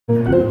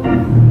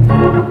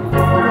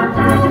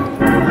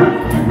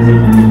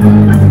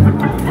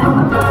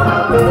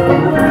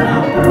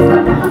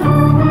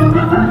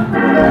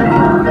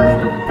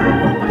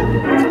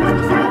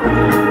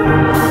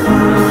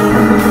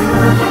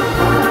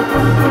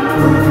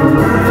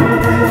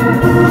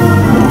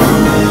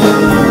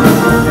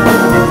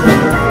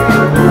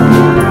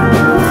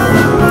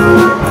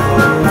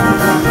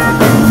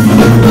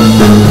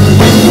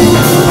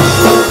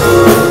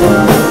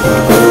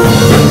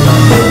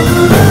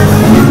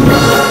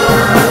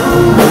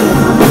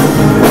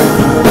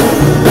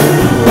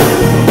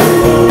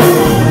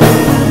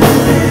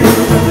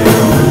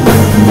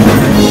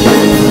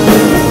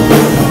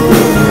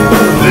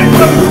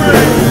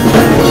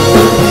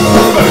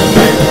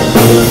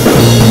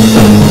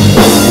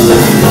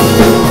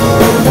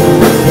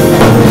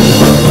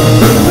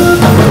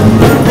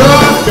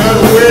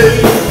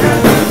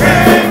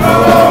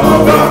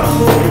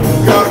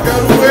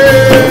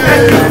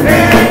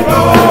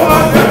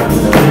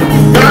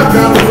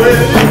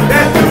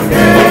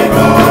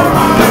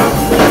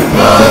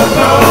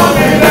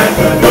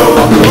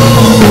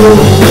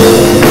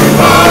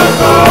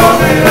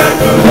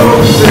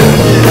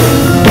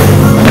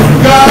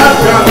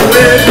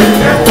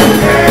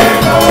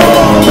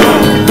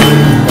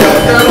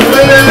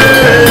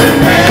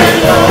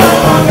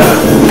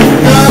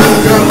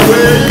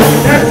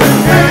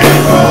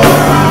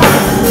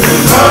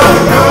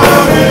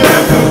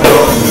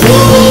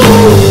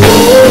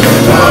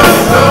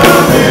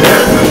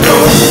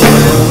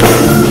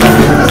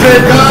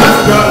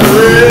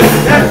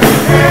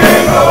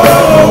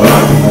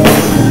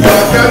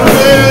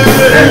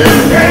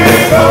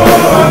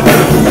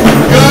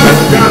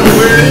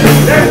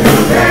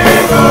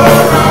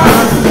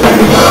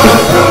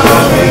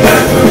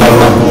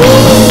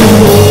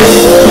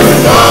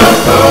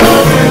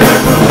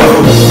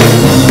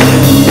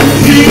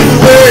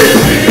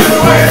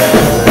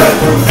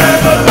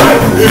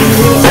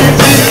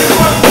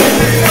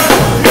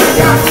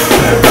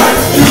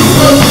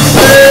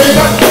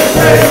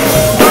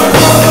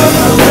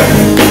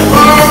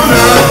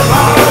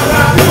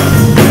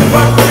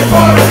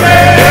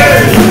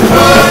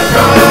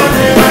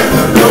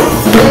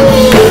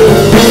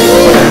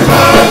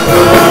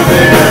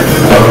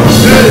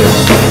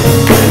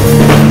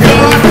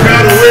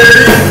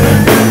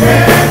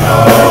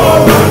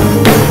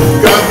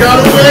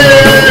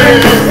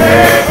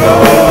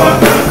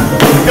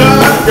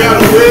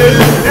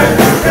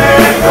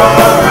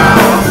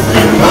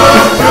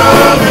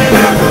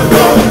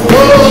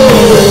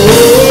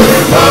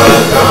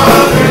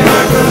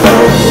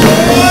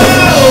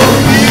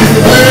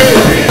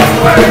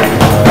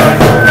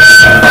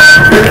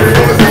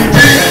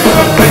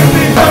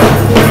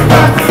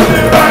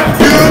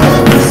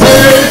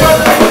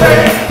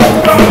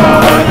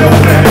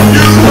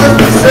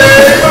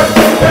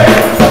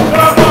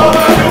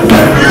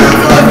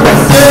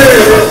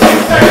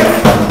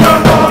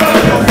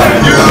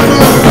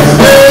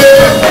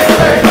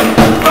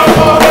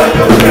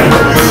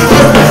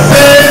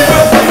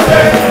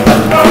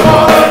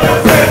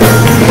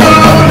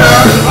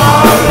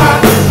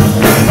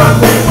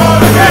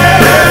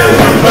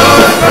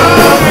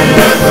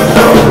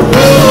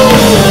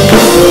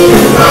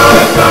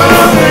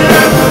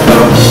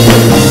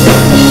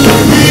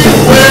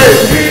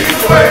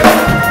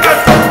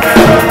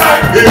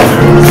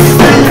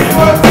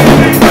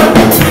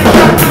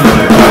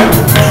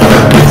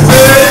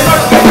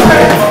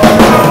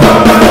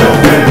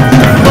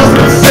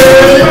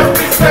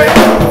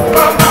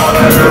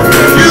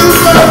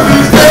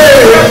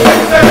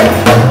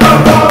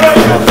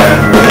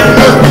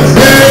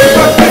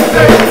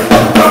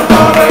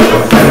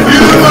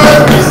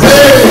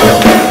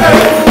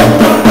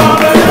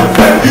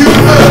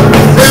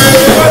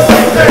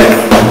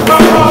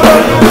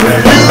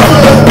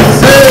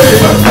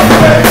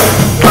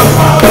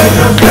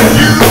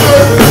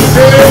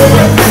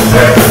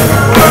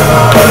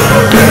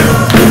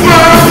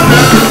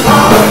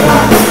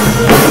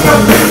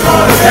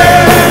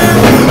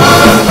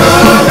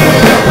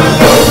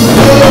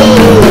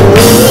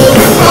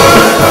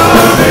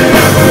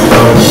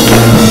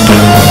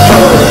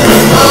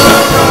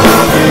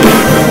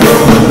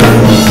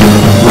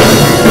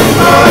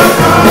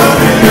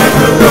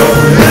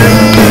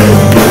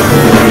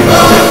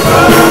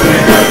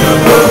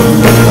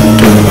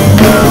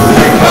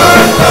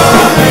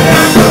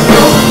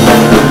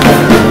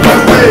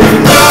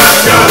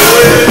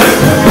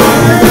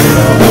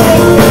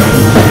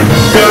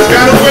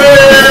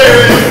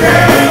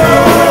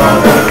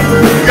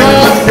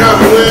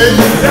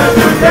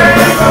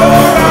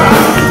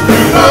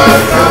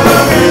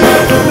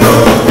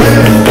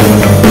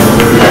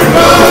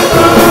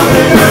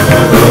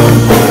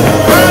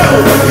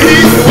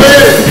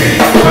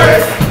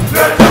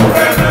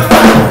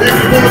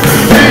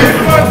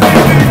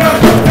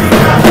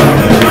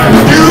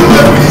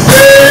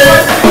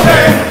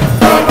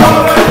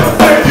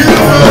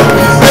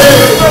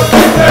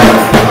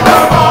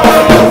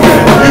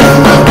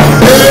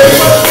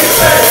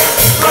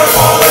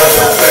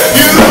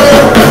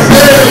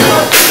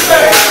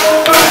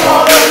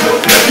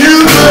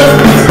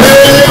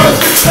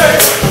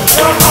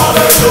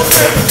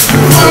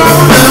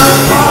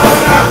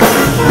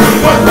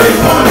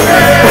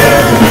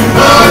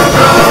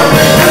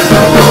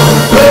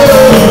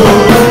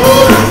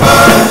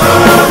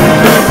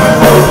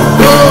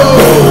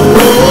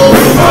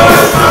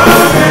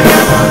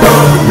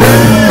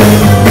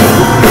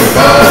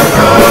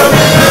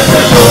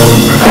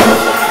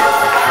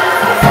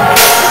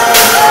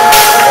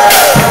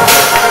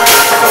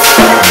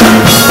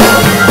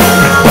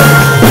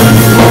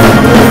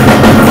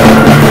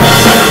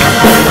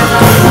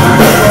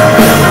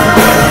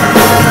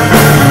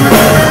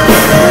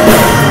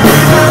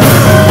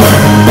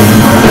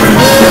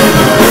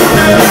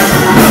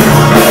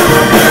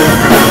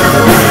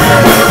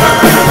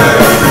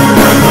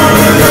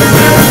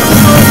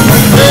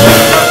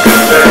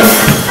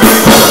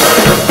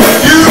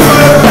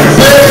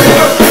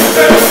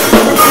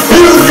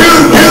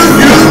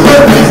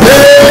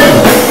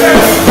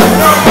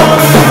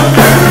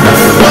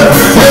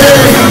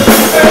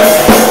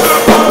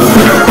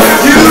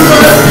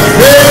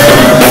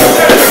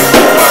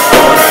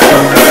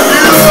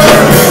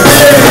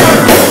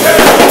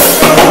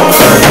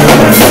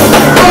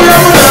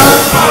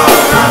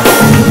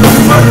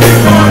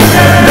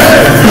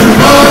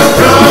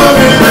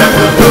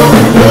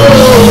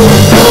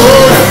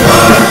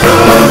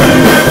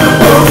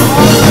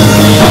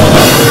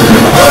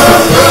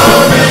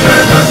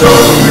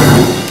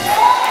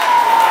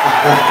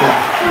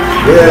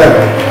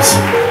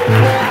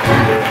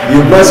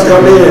must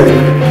come in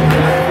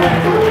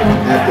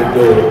at the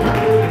door.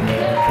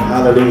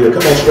 Hallelujah.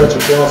 Come on, stretch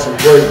across and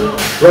pray.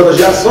 Brothers,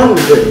 y'all sung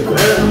today,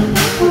 man.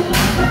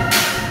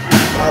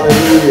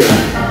 Hallelujah.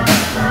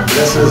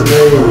 Bless his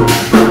name.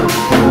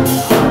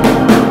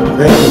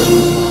 Thank you,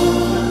 Jesus.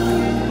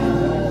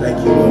 Thank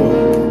you,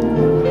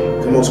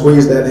 Lord. Come on,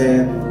 squeeze that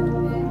hand.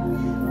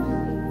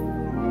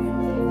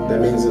 That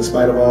means in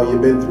spite of all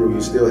you've been through,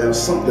 you still have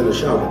something to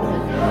shout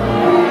about.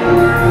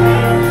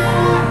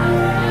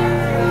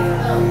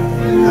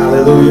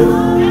 Hallelujah.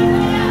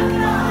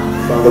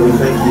 Father, we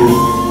thank you.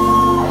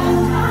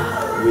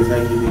 We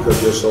thank you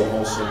because you're so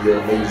awesome, you're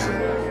amazing.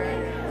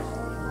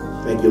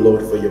 Thank you,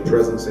 Lord, for your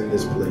presence in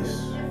this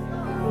place.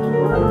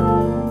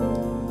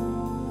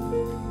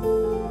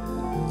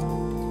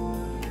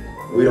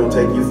 We don't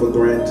take you for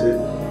granted.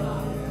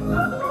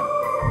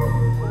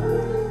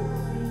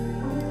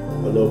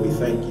 But Lord, we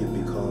thank you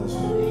because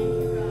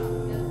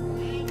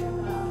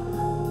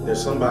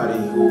there's somebody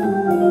who,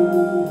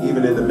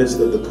 even in the midst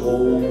of the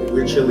cold,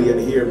 we're chilly in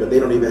here, but they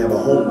don't even have a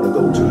home to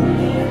go to.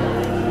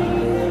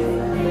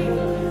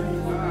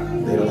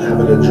 They don't have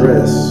an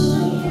address.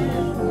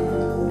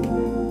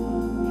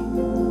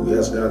 We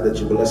ask God that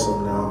you bless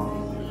them now.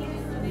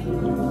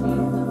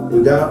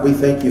 God, we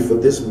thank you for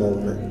this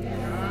moment.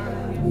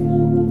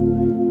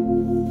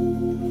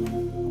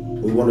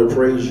 We want to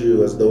praise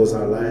you as though it's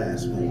our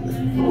last moment.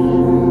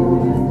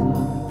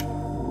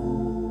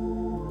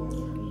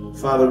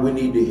 Father, we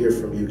need to hear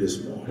from you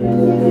this morning.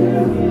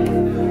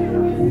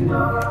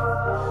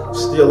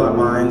 Still our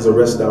minds,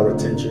 arrest our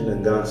attention,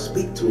 and God,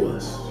 speak to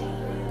us.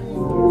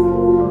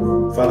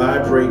 Father, I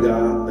pray,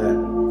 God, that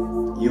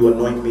you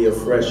anoint me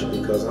afresh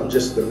because I'm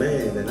just a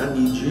man and I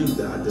need you,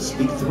 God, to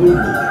speak through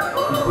me.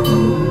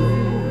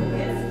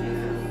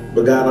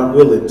 But God, I'm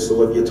willing,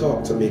 so if you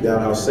talk to me,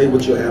 God, I'll say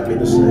what you have me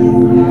to say.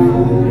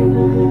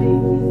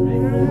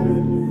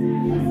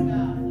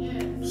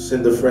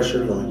 Send a fresh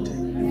anointing.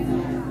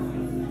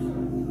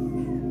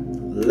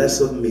 Less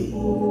of me,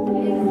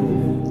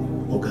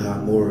 oh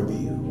God, more of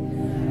you.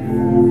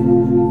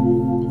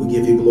 We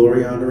give you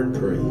glory, honor, and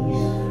praise.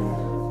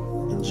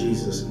 In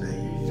Jesus'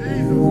 name.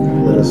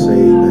 Let us say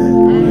amen.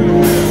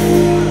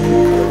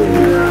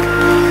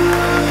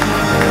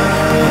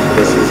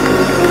 Bless his name.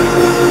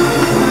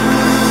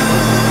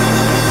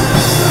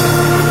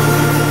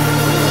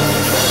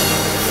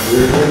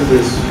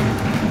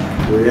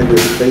 We're in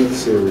this faith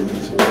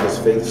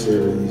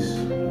series.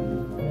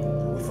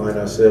 We find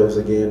ourselves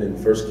again in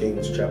 1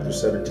 Kings chapter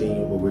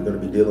 17, where we're going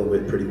to be dealing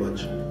with pretty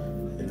much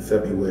in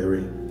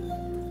February.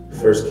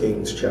 1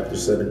 Kings chapter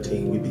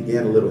 17. We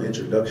began a little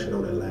introduction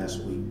on it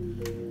last week.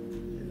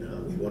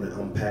 We want to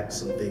unpack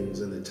some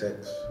things in the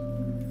text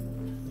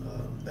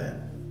that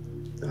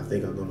I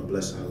think are going to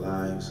bless our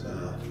lives.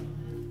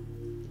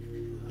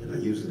 And I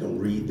usually don't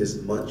read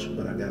this much,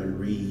 but I got to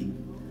read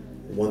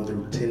 1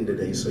 through 10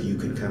 today so you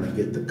can kind of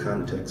get the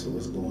context of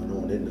what's going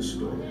on in the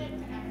story.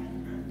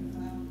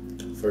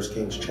 1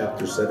 Kings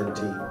chapter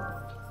 17.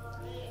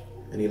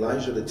 And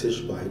Elijah the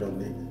Tishbite of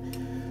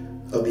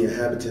the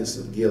inhabitants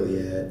of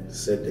Gilead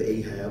said to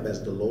Ahab,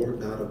 as the Lord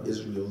God of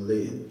Israel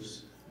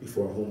lives,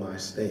 before whom I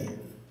stand,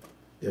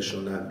 there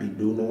shall not be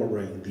dew nor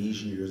rain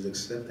these years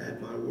except at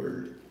my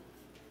word.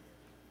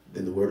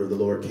 Then the word of the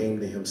Lord came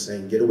to him,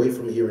 saying, get away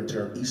from here and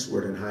turn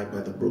eastward and hide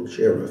by the brook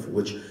Cherith,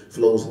 which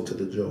flows into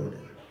the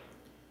Jordan.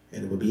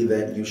 And it will be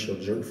that you shall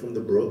drink from the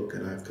brook,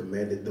 and I have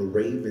commanded the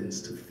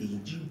ravens to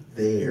feed you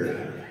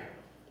there.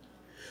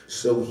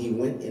 So he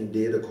went and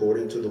did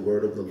according to the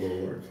word of the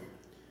Lord.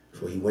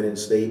 For he went and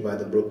stayed by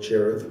the brook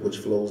Cherith, which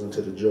flows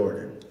into the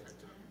Jordan.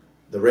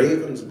 The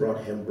ravens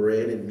brought him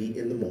bread and meat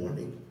in the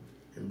morning,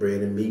 and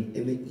bread and meat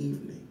in the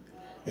evening,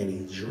 and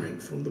he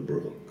drank from the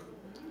brook.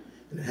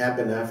 And it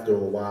happened after a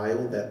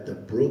while that the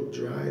brook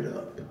dried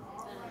up,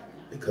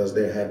 because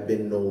there had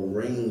been no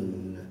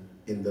rain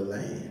in the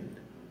land.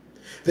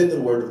 Then the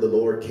word of the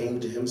Lord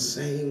came to him,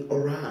 saying,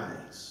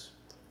 arise,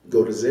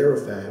 go to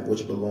Zarephath,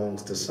 which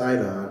belongs to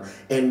Sidon,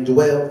 and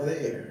dwell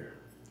there.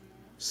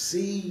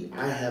 See,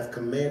 I have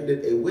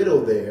commanded a widow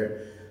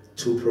there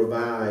to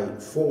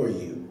provide for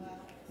you.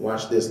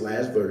 Watch this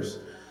last verse.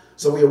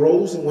 So he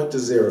arose and went to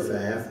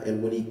Zarephath,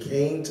 and when he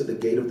came to the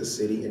gate of the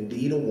city,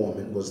 indeed a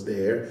woman was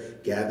there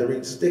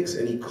gathering sticks,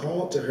 and he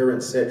called to her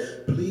and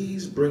said,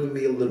 please bring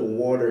me a little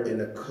water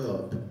in a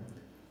cup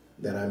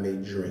that I may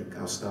drink.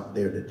 I'll stop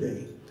there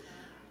today.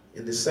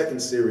 In the second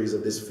series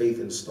of this faith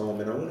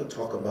installment, I want to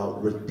talk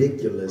about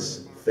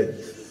ridiculous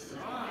faith.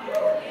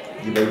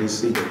 You may be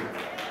seated.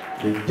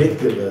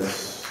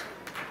 Ridiculous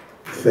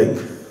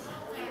faith.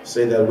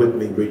 Say that with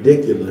me.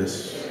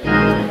 Ridiculous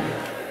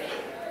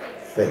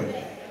faith.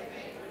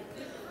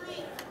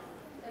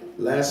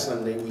 Last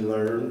Sunday we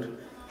learned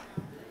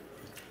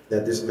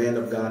that this man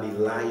of God,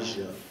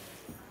 Elijah,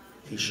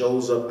 he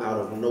shows up out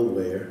of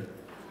nowhere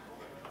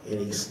and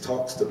he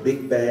talks to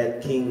big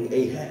bad King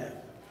Ahab.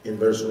 In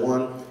verse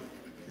 1,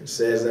 it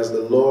says, as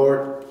the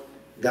Lord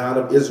God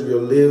of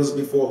Israel lives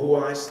before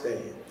whom I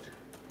stand,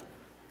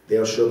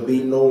 there shall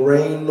be no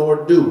rain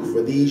nor dew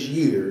for these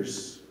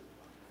years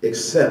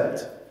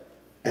except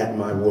at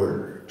my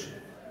word.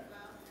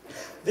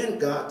 Then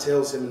God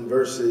tells him in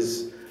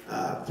verses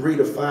 3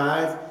 to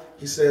 5,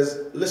 he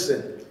says,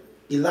 listen,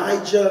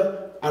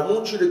 Elijah, I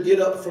want you to get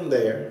up from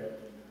there,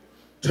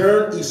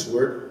 turn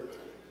eastward,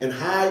 and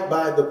hide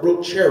by the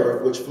brook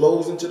Cherith, which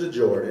flows into the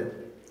Jordan.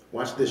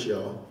 Watch this,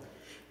 y'all.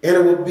 And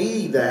it will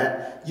be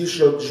that you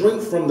shall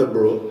drink from the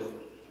brook,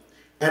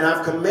 and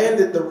I've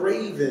commanded the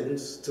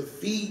ravens to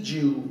feed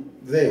you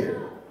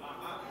there.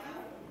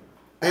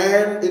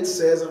 And it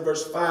says in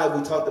verse 5,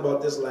 we talked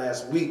about this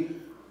last week,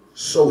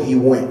 so he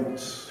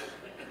went.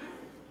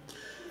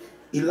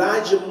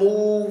 Elijah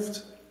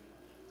moved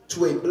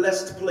to a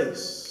blessed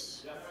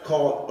place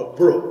called a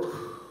brook.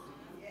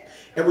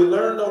 And we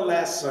learned on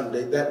last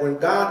Sunday that when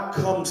God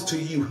comes to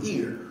you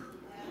here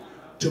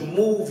to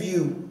move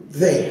you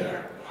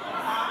there,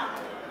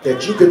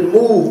 that you can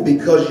move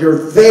because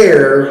your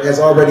there has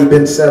already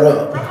been set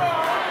up.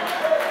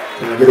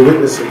 Can I get a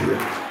witness in here?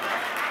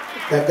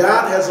 That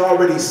God has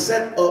already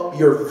set up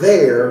your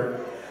there,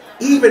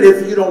 even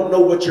if you don't know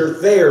what your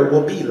there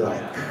will be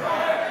like.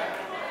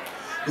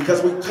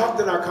 Because we talked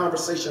in our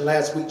conversation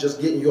last week,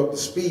 just getting you up to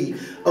speed,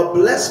 a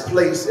blessed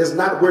place is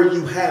not where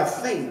you have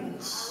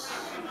things,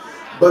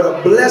 but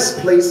a blessed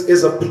place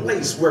is a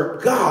place where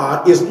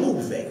God is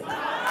moving.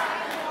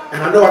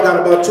 And I know I got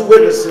about 2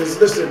 witnesses.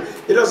 Listen,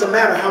 it doesn't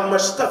matter how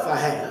much stuff I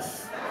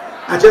have.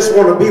 I just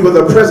want to be where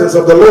the presence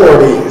of the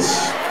Lord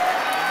is.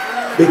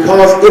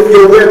 Because if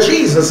you're where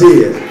Jesus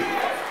is,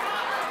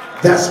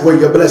 that's where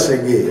your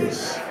blessing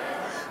is.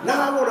 Now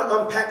I want to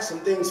unpack some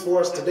things for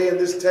us today in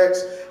this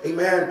text.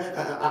 Amen.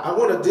 I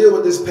want to deal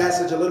with this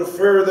passage a little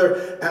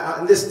further.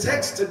 And this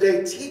text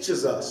today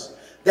teaches us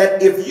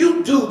that if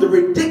you do the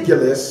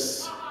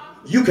ridiculous,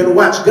 you can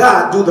watch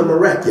God do the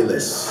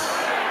miraculous.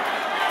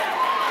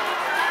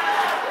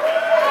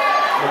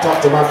 I'll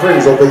talk to my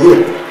friends over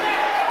here.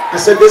 I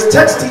said this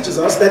text teaches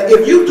us that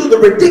if you do the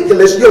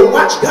ridiculous, you'll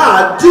watch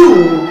God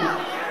do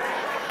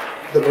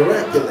the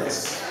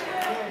miraculous.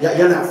 Yeah,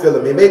 you're not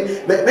feeling me.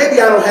 Maybe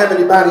I don't have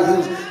anybody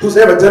who's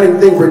ever done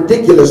anything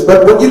ridiculous,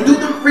 but when you do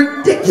the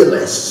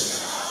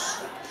ridiculous,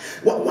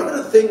 one of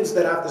the things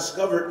that I've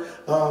discovered,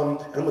 and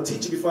I'm going to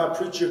teach you before I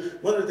preach you,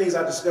 one of the things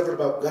I discovered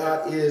about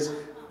God is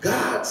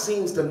God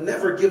seems to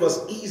never give us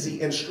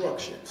easy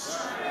instructions.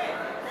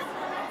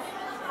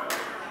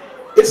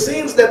 It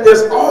seems that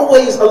there's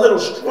always a little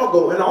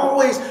struggle and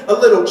always a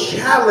little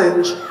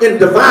challenge in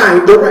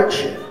divine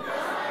direction.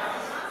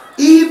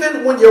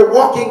 Even when you're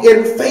walking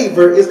in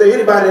favor, is there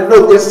anybody that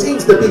knows there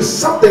seems to be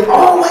something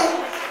always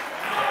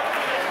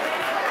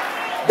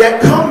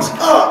that comes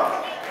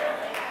up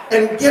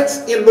and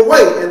gets in the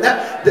way? And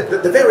that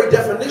the very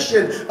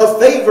definition of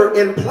favor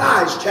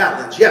implies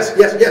challenge. Yes,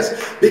 yes,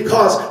 yes.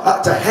 Because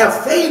to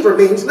have favor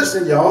means,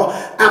 listen, y'all,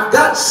 I've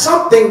got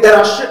something that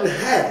I shouldn't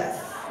have.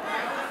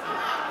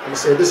 Let me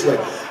say it this way.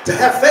 To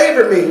have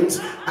favor means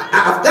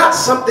I've got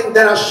something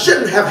that I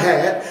shouldn't have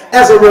had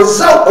as a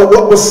result of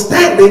what was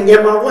standing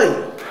in my way.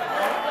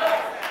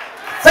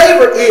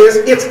 Favor is,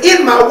 it's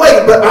in my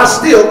way, but I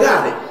still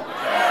got it.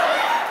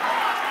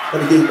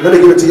 Let me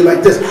give it to you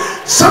like this.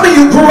 Some of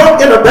you grew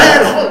up in a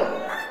bad home,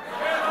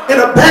 in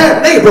a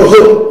bad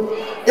neighborhood,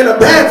 in a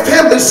bad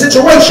family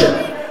situation,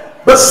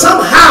 but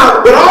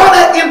somehow, with all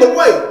that in the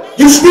way,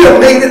 you still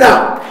made it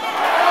out.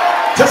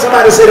 Tell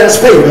somebody, say that's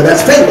favor,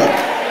 that's favor.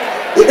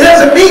 It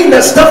doesn't mean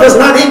that stuff is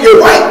not in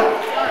your way,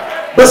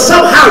 but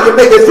somehow you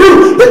make it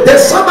through. But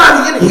there's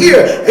somebody in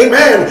here,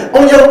 amen,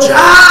 on your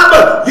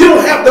job, you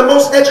don't have the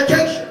most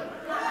education,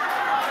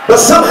 but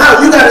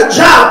somehow you got a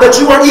job that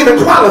you weren't even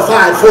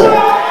qualified for.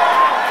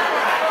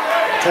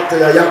 Talk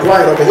to y'all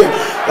quiet over here.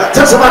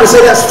 Tell somebody,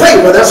 say that's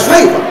favor, that's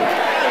favor.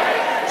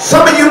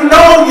 Some of you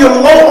know you're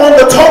low on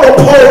the totem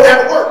pole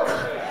at work.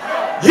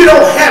 You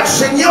don't have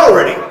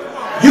seniority.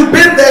 You've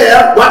been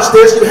there, watch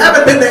this, you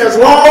haven't been there as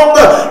long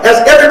as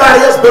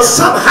everybody else, but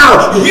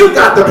somehow you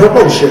got the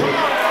promotion.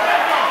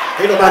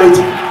 Ain't nobody.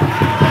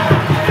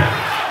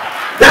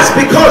 That's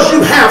because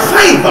you have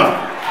favor.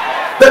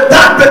 The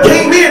doctor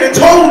came in and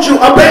told you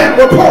a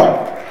bad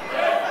report,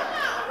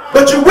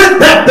 but you went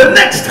back the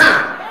next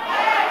time,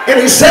 and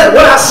he said,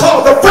 what I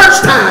saw the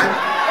first time,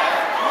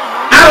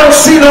 I don't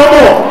see no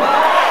more.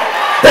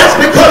 That's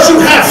because you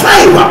have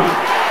favor.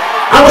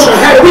 I wish I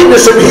had a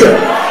witness in here.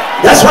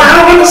 That's why I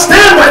don't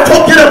understand why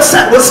folk get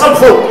upset with some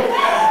folk.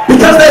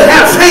 Because they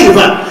have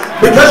favor.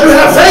 Because you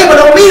have favor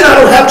don't mean I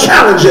don't have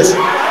challenges.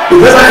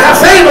 Because I have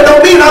favor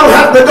don't mean I don't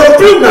have to go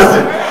through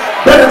nothing.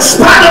 But in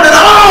spite of it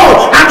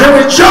all, I can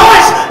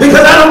rejoice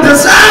because I don't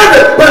deserve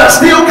it, but I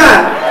still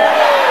got it.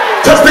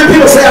 Just when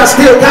people say I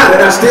still got it,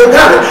 I still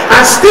got it.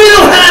 I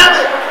still have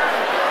it.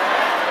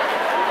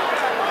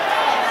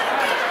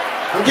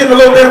 I'm getting a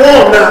little bit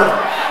warm now.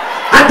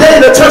 I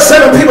dare you to touch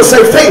 7 people,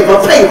 say favor,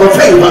 favor,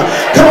 favor.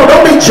 Come on,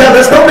 don't be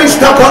jealous, don't be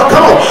stuck up.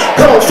 Come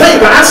on,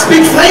 favor. I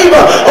speak favor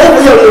over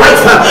your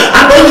life.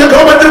 I know you're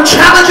going through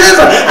challenges.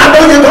 I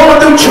know you're going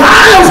through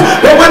trials.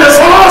 But when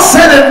it's all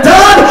said and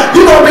done,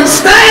 you're going to be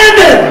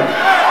standing.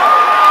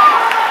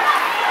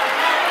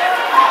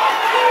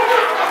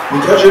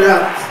 Because you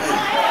got faith.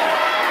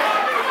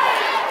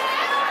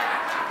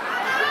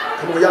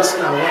 Come on, y'all sit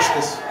down. Watch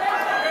this.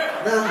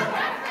 Now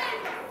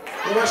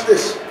watch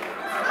this.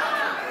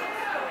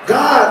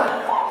 God,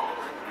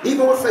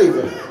 even with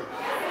favor,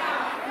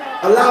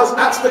 allows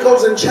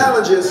obstacles and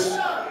challenges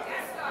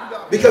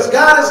because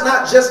God is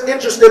not just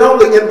interested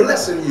only in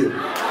blessing you.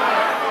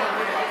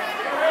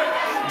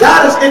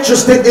 God is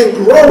interested in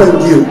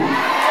growing you.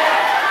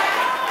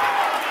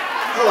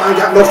 Oh, I ain't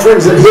got no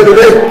friends in here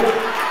today.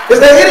 Is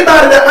there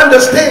anybody that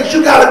understands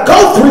you got to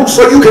go through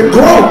so you can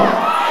grow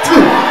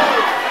too?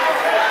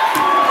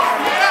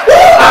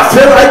 I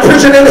feel like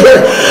preaching in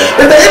here.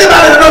 Is there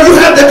anybody that know you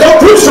have to go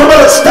through some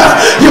other stuff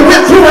you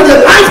went through in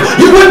your life?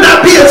 You would not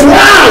be as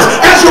wise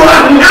as you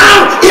are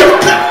now if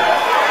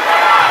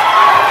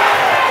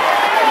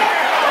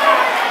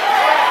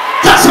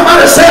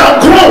somebody say, I'm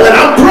growing.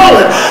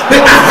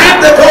 But I have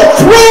to go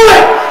through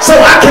it so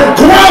I can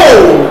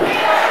grow.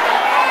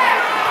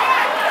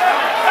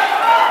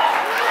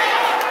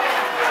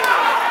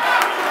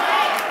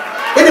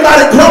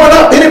 Anybody growing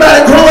up?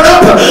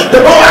 The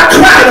more I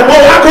cry, the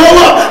more I grow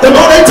up. The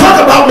more they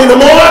talk about me, the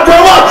more I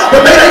grow up. The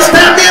more they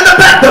stab me in the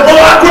back, the more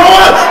I grow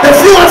up. The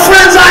fewer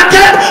friends I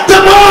get, the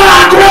more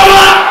I grow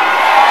up.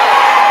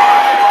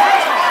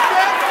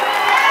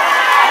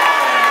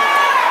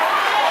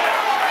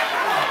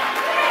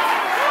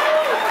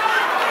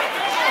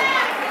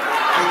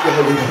 Thank you,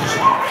 Holy Ghost.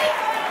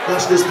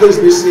 Watch this, please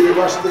be seated.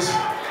 Watch this.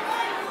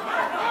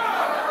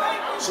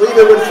 So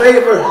even with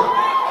favor,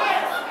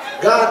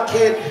 God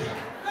can't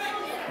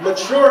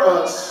mature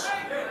us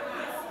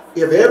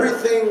if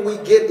everything we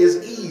get is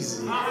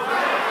easy.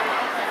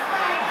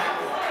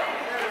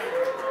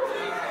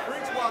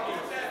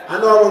 I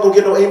know I won't go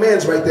get no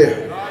amens right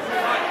there.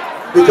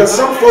 Because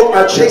some folk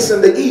are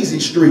chasing the easy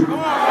street.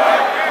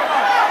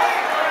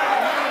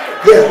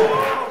 Yeah.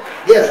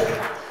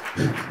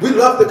 We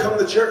love to come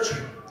to church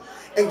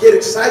and get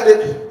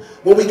excited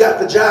when we got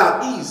the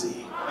job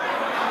easy.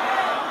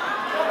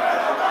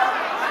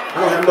 I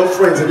don't have no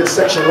friends in this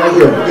section right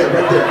here. Yeah,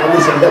 right there. I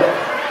need some help.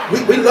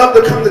 We love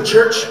to come to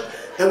church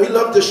and we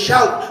love to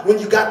shout when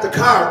you got the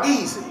car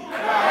easy.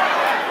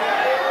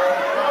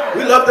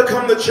 We love to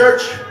come to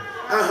church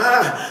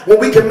when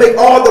we can make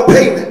all the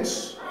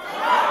payments.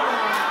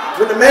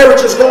 When the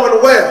marriage is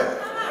going well.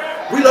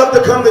 We love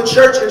to come to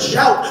church and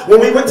shout when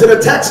we went to the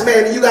tax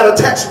man and you got a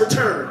tax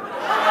return.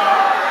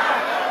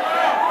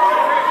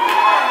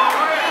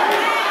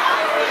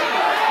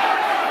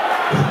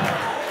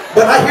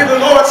 But I hear the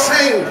Lord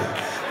saying,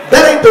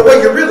 that ain't the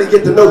way you really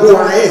get to know who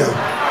I am.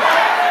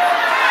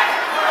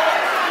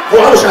 Oh,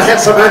 I wish I had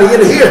somebody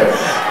in here.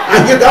 I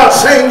hear God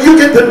saying, you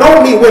get to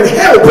know me when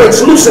hell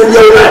breaks loose in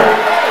your life.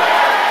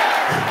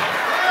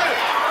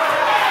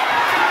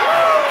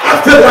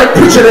 I feel like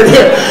preaching in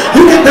here.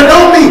 You get to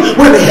know me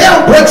when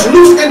hell breaks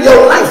loose in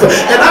your life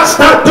and I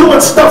start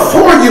doing stuff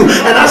for you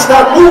and I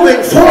start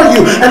moving for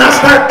you and I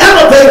start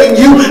elevating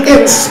you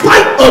in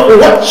spite of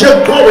what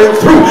you're going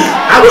through.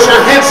 I wish I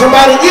had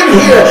somebody in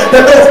here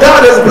that knows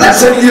God is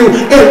blessing you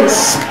in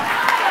spite.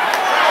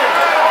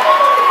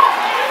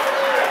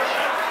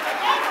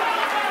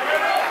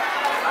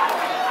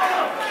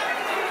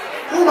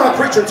 Who am I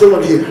preaching to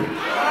in here?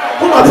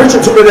 Who am I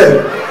preaching to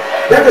today?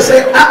 That can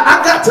say,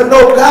 I got to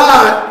know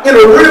God in a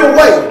real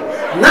way.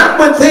 Not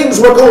when things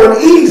were going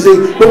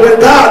easy, but when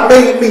God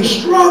made me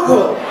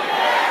struggle.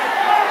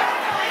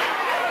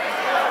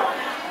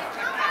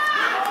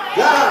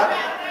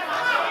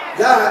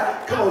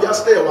 God, come on, y'all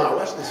stay a while.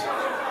 Watch this.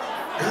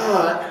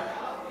 God,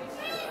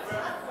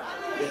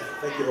 yeah,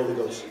 thank you, Holy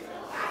Ghost.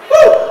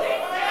 Woo!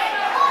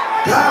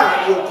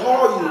 God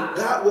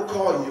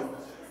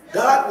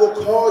will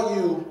call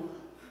you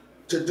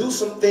to do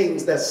some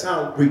things that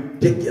sound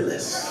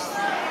ridiculous.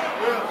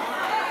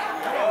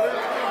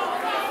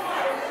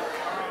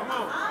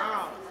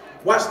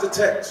 Watch the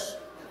text.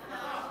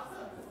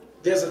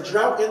 There's a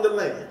drought in the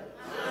land.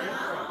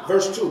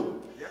 Verse 2.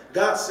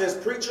 God says,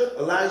 preacher,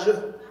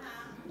 Elijah,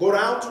 go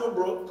down to a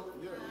brook.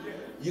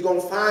 You're going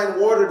to find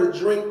water to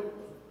drink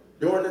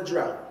during the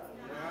drought.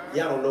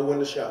 Y'all don't know when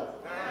to shout.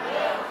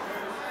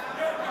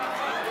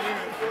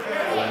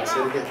 I'll say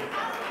it again.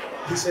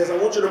 He says, I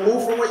want you to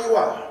move from where you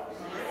are.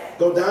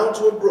 Go down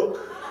to a brook.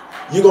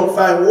 You're going to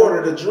find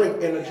water to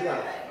drink in the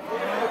drought.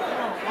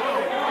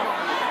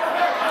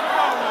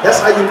 That's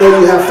how you know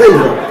you have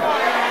favor.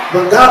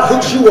 When God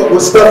hooks you up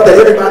with stuff that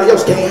everybody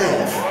else can't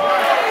have.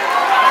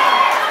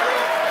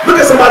 Look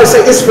at somebody and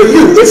say, it's for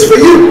you. It's for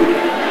you.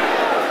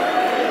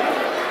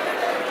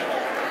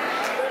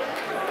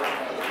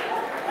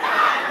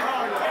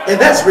 And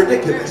that's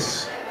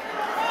ridiculous.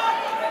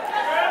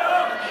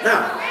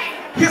 Now,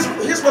 here's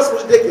what's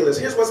ridiculous.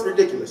 Here's what's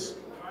ridiculous.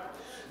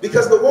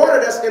 Because the water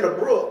that's in a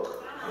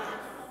brook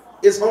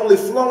is only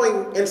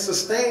flowing and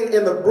sustained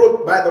in the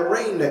brook by the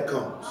rain that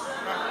comes.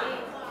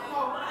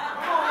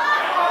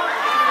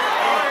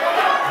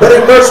 But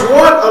in verse 1,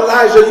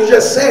 Elijah, you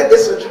just said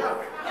it's a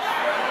drought.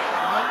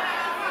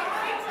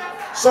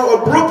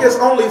 So a brook is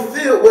only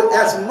filled with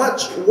as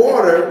much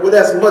water, with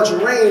as much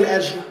rain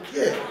as you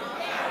get.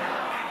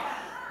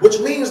 Which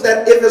means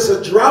that if it's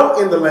a drought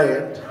in the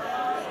land,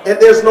 and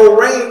there's no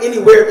rain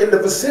anywhere in the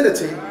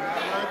vicinity,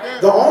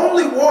 the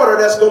only water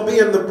that's going to be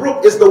in the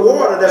brook is the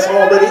water that's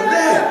already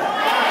there.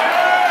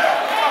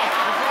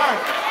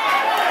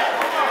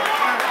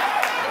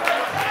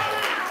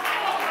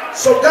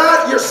 So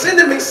God, you're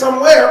sending me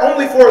somewhere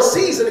only for a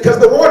season because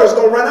the water's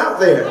going to run out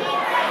there.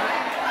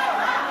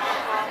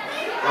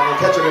 I'm going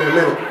to catch it in a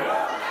minute.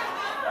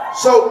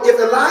 So if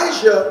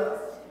Elijah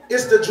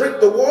is to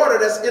drink the water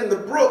that's in the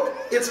brook,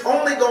 it's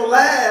only going to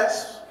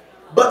last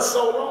but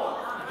so long.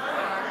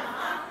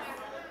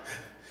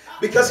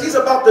 Because he's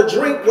about to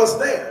drink what's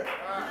there.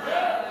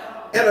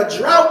 And a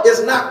drought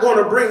is not going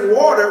to bring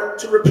water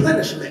to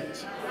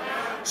replenishment.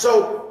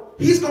 So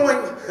he's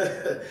going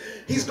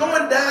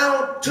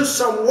down to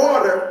some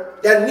water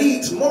that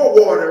needs more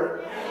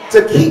water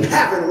to keep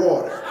having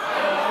water.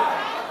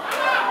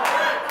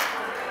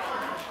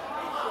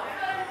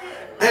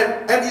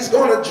 And he's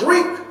going to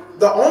drink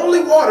the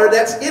only water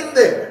that's in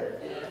there.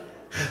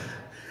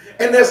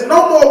 And there's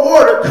no more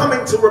water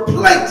coming to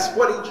replace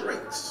what he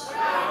drinks.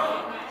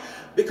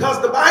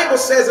 Because the Bible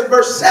says in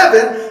verse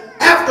 7,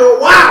 after a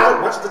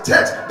while, watch the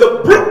text,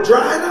 the brook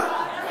dried up.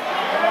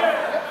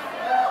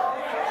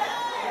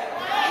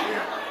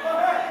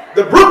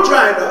 The brook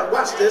dried up,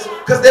 watch this,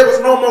 because there was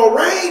no more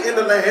rain in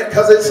the land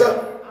because it's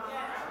a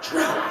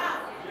drought.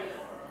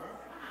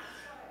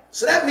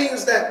 So that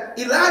means that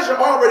Elijah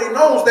already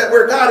knows that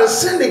where God is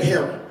sending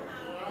him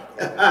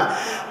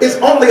is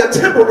only a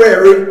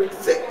temporary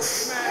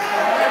fix.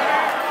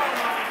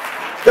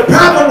 The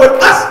problem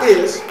with us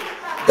is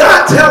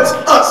God tells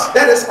us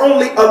that it's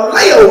only a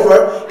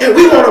layover and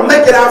we want to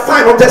make it our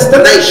final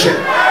destination.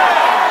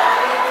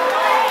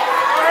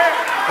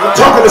 I'm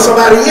talking to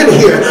somebody in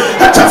here.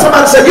 I tell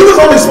somebody, say, you was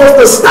only supposed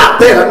to stop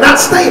there, not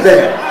stay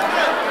there.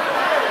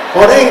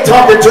 Or they ain't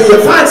talking to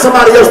you. Find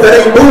somebody else that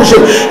ain't bougie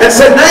and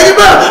say,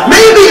 neighbor,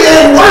 maybe it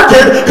ain't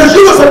working because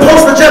you were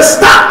supposed to just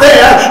stop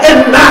there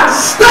and not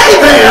stay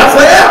there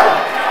forever.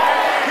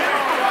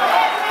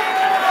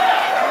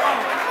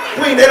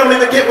 Queen, they don't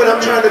even get what I'm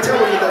trying to tell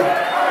them today.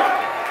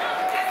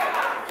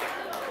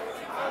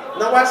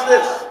 Now watch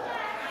this.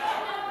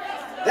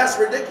 That's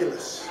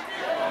ridiculous.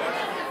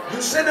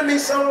 You sending me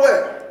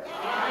somewhere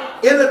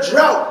in a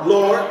drought,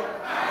 Lord,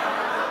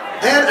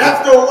 and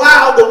after a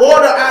while the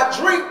water I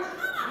drink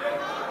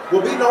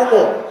will be no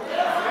more.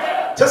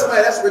 Tell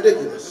somebody that's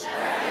ridiculous.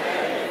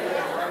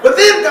 But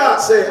then God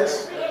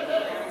says,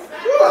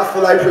 I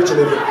feel like preaching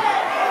it here.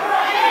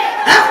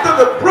 After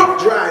the brook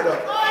dried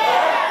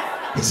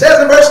up, he says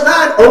in verse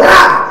 9,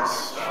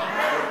 arise,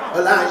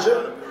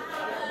 Elijah,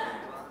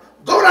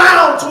 go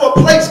down to a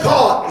place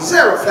called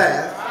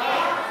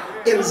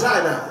Zarephath in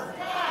Zidon.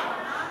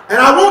 And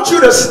I want you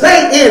to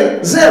stay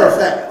in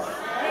Zarephath.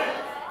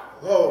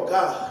 Oh,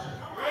 God.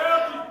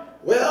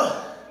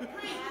 Well,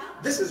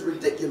 this is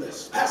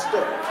ridiculous.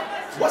 Pastor,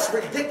 what's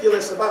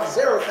ridiculous about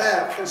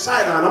Zarephath and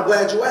Sidon? I'm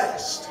glad you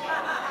asked.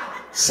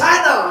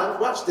 Sidon,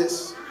 watch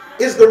this,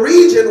 is the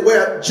region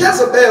where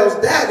Jezebel's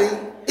daddy,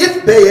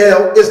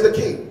 Ithbaal, is the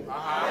king.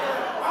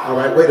 All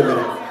right, wait a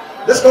minute.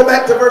 Let's go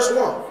back to verse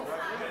 1.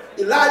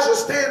 Elijah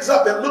stands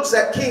up and looks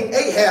at King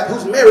Ahab,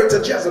 who's married to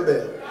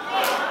Jezebel,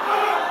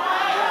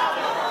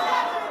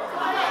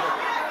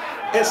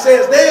 and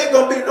says, there ain't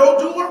going to be no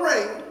dew or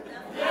rain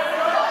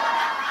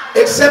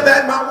except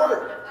at my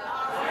word.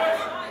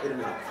 Wait a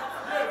minute.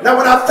 Now,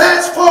 when I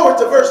fast forward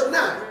to verse 9,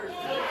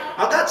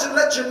 I got to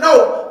let you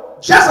know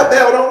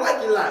Jezebel don't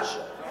like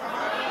Elijah.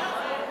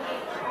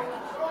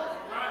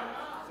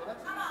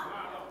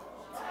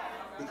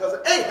 Because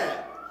of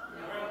Ahab.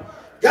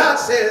 God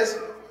says,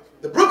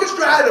 the brook is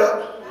dried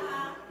up.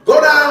 Go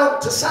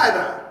down to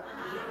Sidon.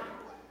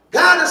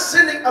 God is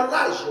sending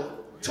Elijah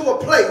to a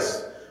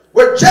place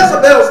where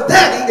Jezebel's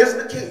daddy is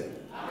the king.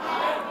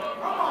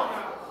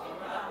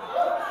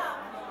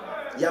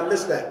 Y'all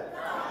missed that.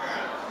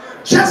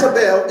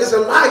 Jezebel is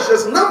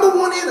Elijah's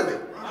 #1 enemy.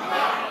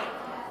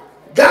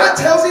 God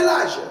tells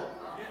Elijah,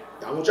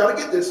 I want y'all to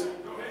get this,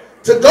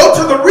 to go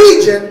to the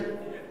region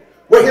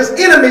where his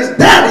enemy's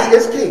daddy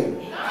is king.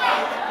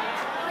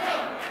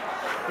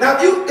 Now,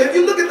 if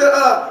you look at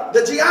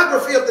the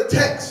geography of the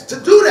text, to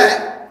do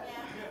that,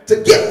 to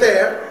get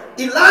there,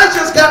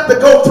 Elijah's got to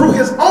go through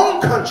his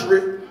own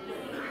country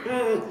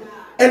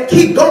and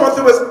keep going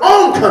through his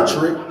own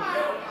country.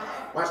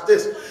 Watch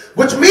this.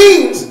 Which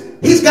means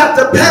he's got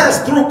to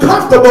pass through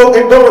comfortable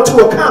and go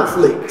into a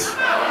conflict.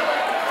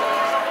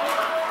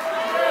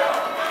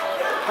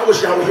 I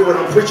wish y'all would hear what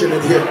I'm preaching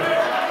in here.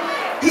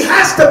 He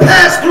has to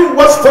pass through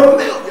what's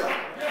familiar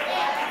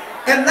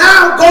and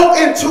now go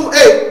into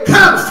a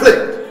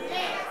conflict.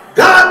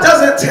 God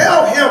doesn't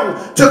tell him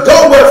to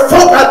go where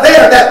folk are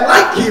there that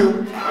like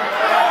you.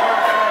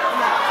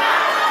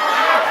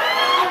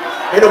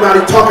 Ain't nobody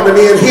talking to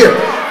me in here.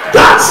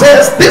 God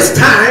says this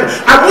time,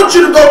 I want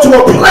you to go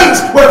to a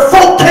place where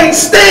folk can't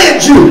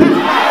stand you.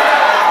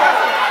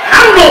 I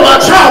don't know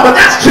about y'all, but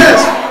that's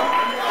just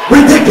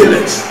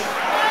ridiculous.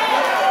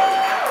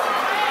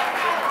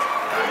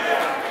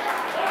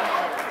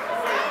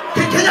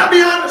 Can y'all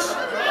be honest?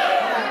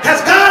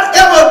 Has God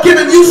ever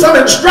given you some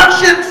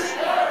instructions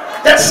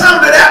that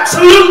sounded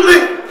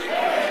absolutely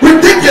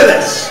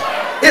ridiculous.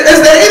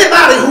 Is there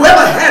anybody who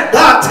ever had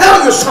God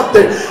tell you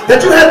something that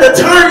you had to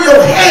turn your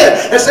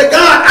head and say,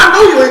 God, I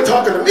know you ain't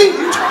talking to me.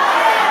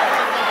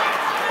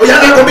 Well,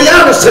 y'all not going to be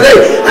honest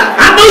today.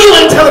 I know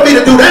you ain't telling me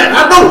to do that.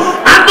 I know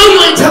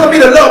you ain't telling me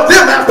to love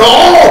them after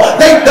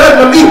all they've done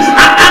to me.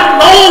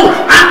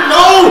 I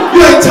know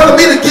you ain't telling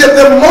me to give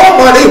them more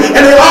money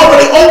and they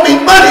already owe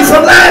me money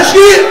from last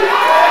year.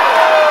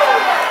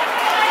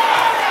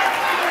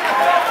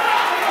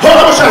 Oh,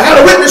 I wish I had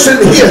a witness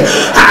in here.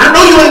 I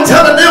know you ain't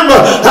telling them,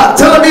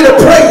 telling me to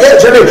pray,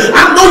 Jimmy.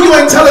 I know you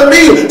ain't telling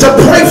me to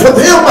pray for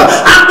them.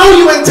 I know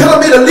you ain't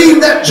telling me to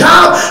leave that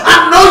job.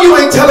 I know you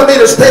ain't telling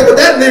me to stay with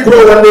that Negro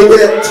when they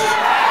get.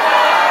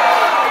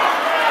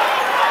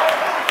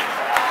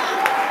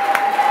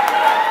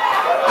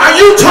 Are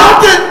you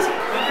talking?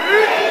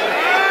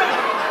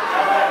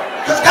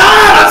 Because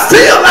God, I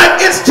feel like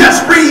it's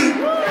just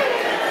read.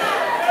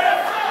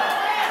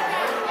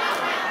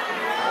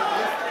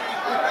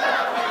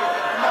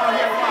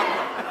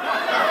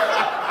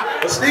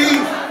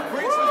 Steve,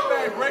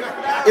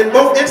 in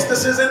both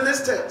instances in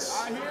this text,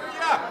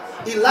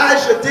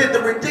 Elijah did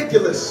the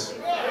ridiculous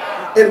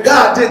and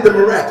God did the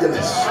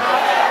miraculous.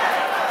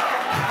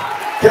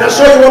 Can I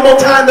show you one more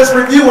time? Let's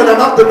review when I'm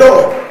out the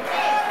door.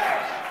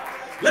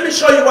 Let me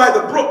show you why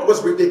the brook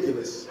was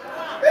ridiculous.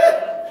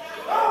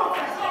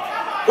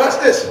 Watch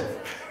this.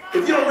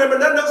 If you don't remember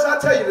nothing else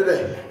I'll tell you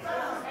today,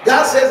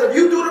 God says if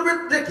you do the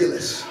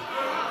ridiculous,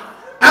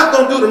 I'm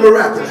going to do the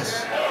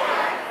miraculous.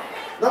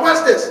 Now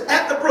watch this.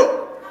 At the brook.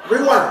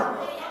 Rewind.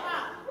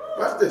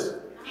 Watch this.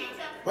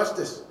 Watch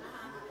this.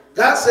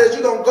 God says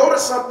you're going to go to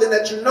something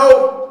that you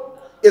know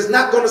is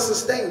not going to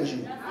sustain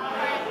you.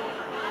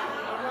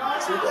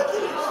 It's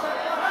ridiculous.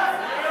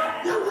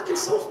 Y'all looking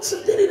so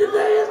sedity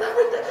today. Is that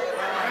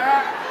ridiculous?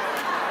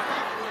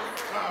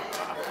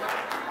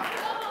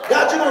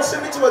 God, you're going to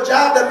send me to a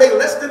job that makes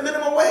less than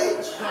minimum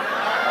wage?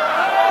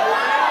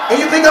 And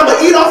you think I'm going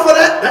to eat off of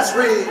that? That's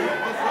real.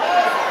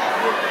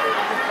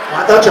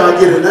 I thought y'all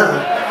get it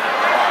now.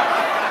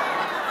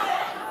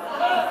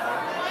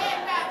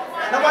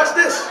 Now watch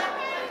this.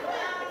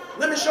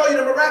 Let me show you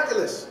the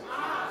miraculous.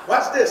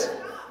 Watch this.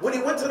 When he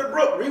went to the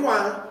brook,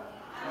 rewind.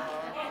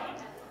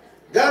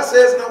 God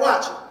says, now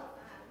watch.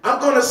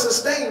 I'm going to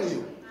sustain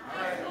you.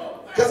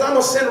 Because I'm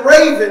going to send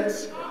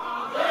ravens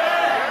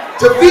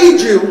to feed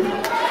you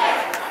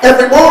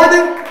every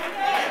morning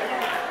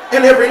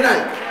and every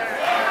night.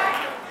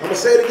 I'm going to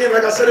say it again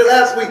like I said it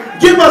last week.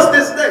 Give us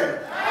this day.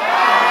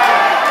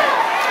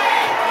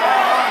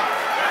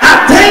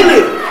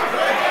 Daily.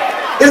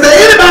 Is there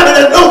anybody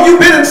that know you've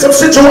been in some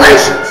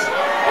situations,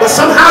 but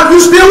somehow you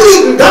still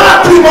eating?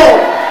 God, keep on.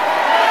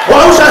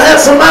 Well, I wish I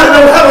had somebody that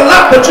don't have a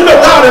lot, but you know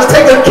God is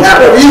taking care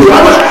of you.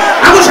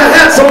 I wish I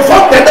had some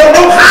folk that don't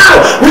know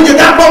how. When you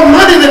got more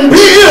money than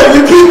Bill,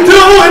 you keep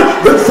doing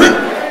the thing.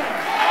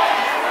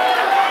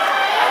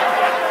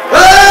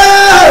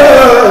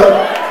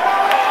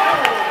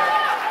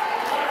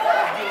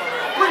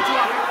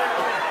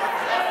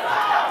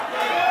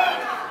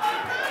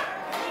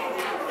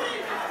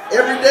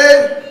 Every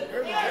day,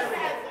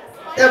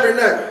 every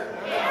night.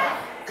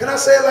 Can I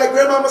say it like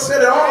Grandmama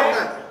said it? All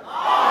night,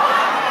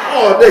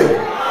 all day.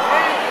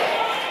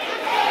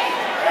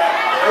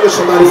 I wish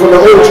somebody from the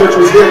old church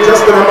was here.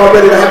 Justin, I'm all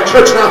ready to have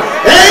church now.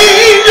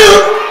 Angel,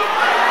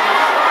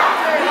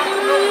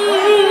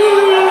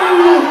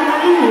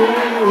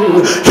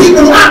 keep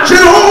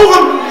watching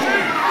over.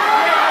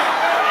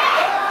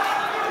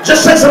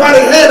 Just shake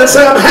somebody's hand and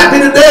say, I'm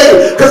happy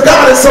today because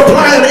God is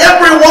supplying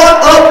every one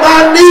of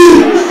my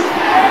needs.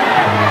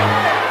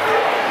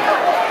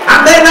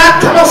 I may not,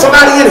 come on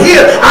somebody in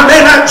here, I may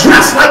not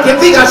dress like you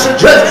think I should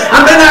dress.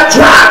 I may not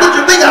drive what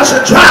you think I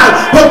should drive.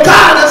 But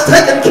God has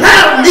taken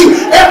care of me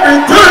every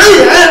day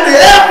and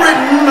every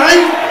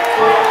night.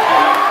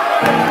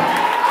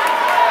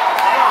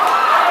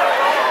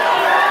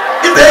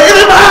 Is there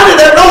anybody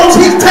that knows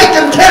he's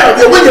taking care of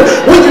you?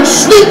 When you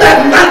sleep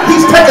at night,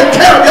 he's taking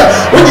care of you.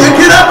 When you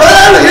get up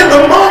early in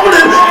the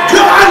morning,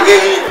 God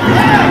is.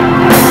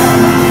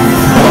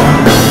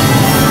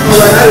 All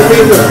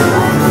right,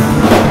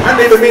 I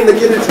didn't even mean to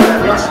get into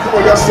that. Come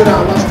on, y'all sit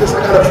down. Watch this.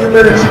 I got a few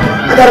minutes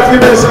and I got to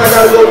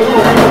go.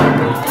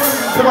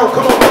 Come on.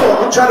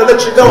 I'm trying to let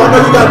you go. I know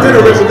you got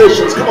dinner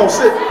reservations. Come on,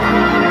 sit.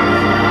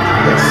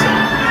 Yes.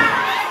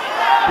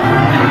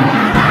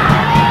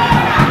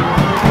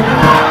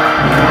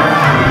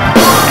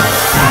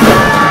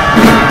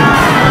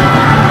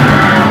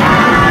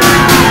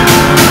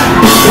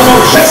 Come on,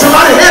 shake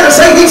somebody's hand and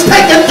say, he's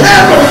taking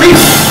care of me.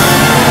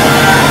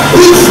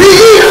 He's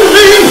feeding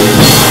me.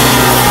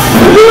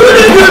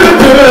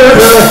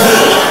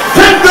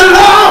 Thank the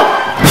Lord.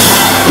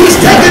 He's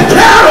taking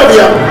care of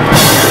you.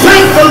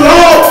 Thank the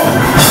Lord.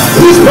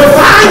 He's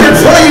providing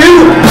for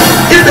you.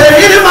 Is there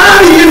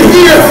anybody in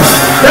here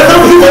that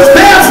know he was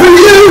there for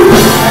you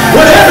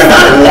when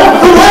everybody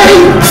walked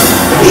away?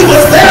 He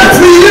was there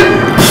for you.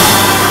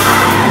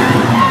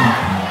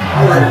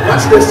 All right,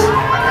 watch this.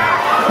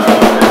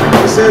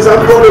 He says,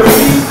 I'm going to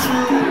feed you.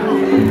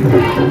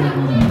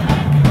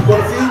 I'm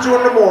going to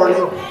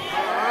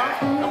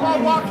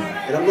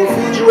And I'm going to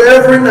feed you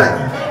every night.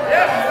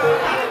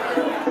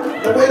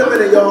 Now, wait a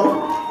minute,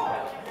 y'all.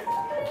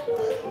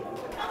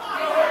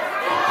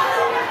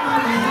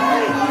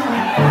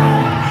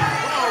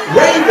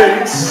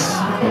 Ravens,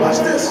 watch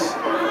this.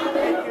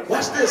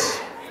 Watch this.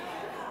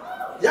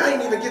 Y'all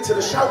ain't even get to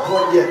the shout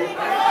point yet.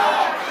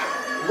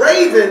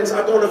 Ravens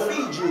are going to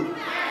feed you.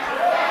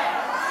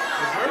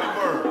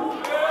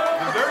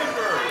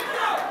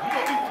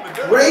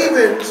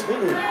 Ravens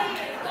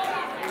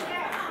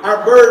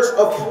are birds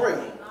of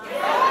prey.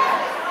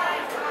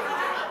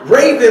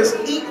 Ravens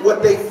eat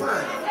what they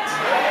find.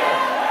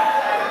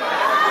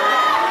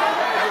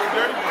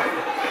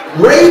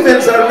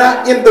 Ravens are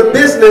not in the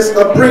business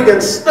of bringing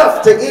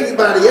stuff to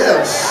anybody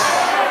else.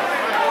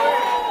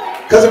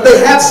 Because if they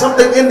have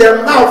something in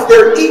their mouth,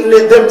 they're eating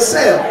it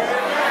themselves.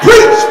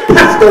 Preach,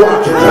 Pastor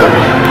Watkins.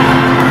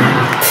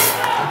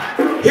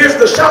 Here's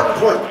the shouting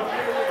point.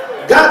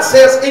 God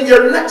says in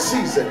your next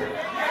season,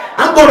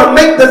 I'm going to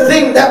make the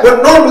thing that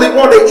would normally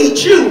want to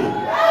eat you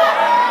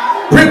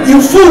bring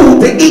you food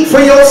to eat for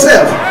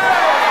yourself.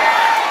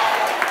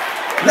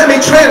 Let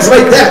me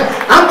translate that.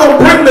 I'm going to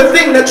bring the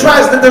thing that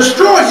tries to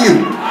destroy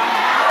you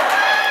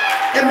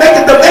and make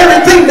it the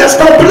very thing that's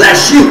going to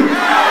bless you.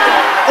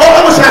 Oh,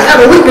 I wish I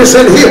had a witness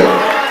in here.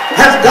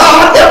 Has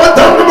God ever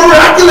done the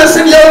miraculous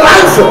in your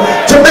life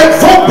to make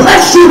folk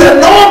bless you that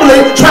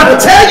normally try to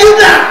tear you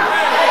down?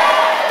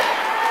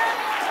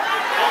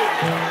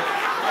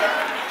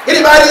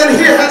 Anybody in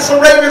here had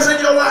some ravens in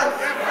your life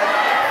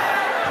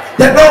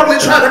that normally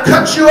try to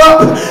cut you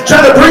up,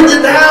 try to bring you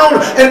down?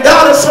 And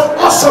God is so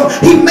awesome,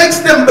 he makes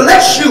them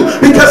bless you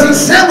because he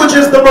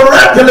sandwiches the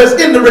miraculous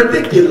in the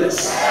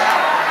ridiculous.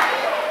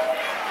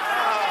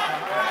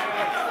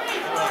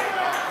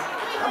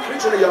 I'm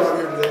preaching to y'all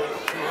here today.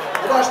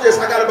 Now watch this.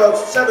 I got about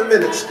 7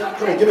 minutes.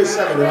 Come on, give me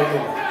 7 minutes.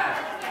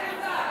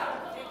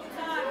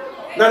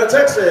 Now the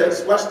text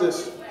says, watch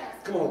this.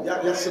 Come on,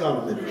 y'all sit down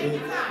a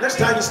minute. Next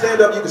time you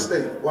stand up, you can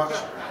stay. Watch.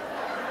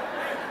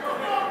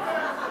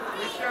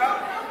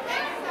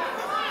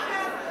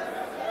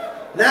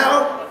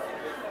 Now,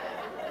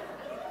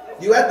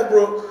 you at the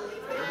brook.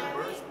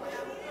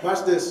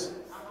 Watch this.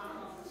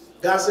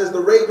 God says the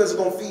ravens are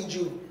going to feed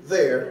you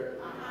there.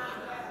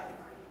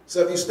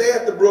 So if you stay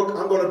at the brook,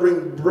 I'm going to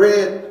bring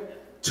bread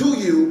to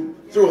you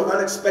through an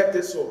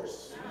unexpected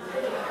source.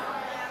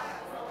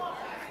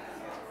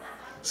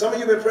 Some of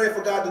you have been praying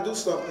for God to do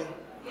something,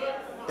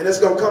 and it's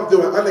going to come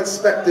through an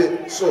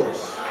unexpected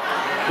source.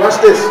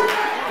 Watch this.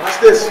 Watch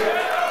this.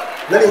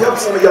 Let me help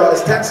some of y'all.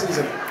 It's tax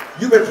season.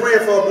 You've been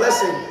praying for a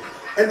blessing,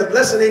 and the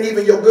blessing ain't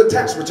even your good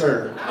tax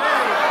return.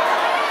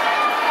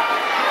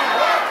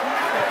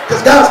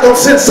 Because God's going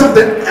to send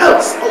something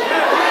else.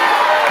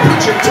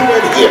 Preaching to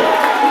it here.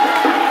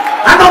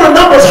 I know the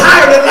number's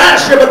higher than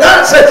last year, but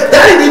God said,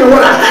 that ain't even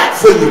what I had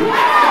for you.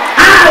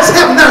 Eyes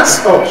have not,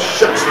 oh,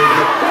 shucks.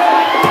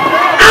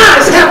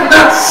 Eyes have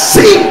not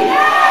seen.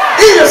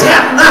 Ears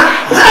have not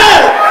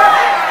heard.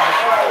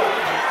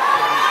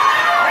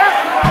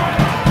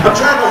 I'm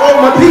trying to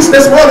hold my peace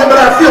this morning, but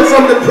I feel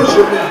something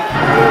pushing me.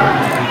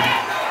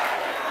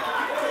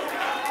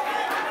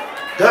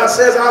 God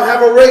says, I'll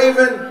have a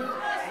raven.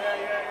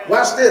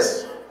 Watch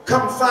this.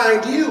 Come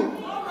find you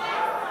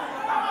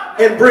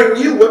and bring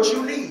you what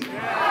you need.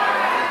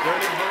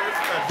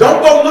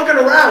 Don't go looking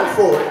around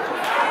for it.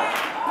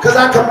 Because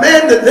I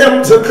commanded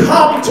them to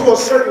come to a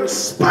certain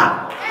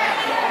spot.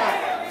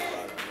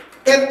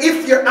 And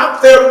if you're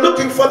out there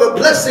looking for the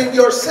blessing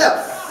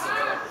yourself,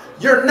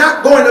 you're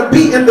not going to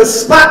be in the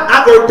spot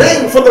I've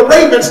ordained for the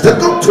ravens to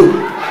go to.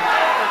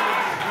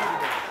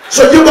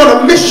 So you're going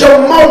to miss your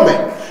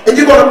moment. And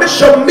you're going to miss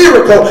your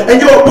miracle.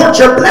 And you'll abort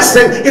your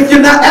blessing if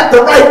you're not at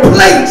the right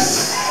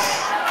place.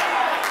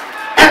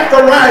 At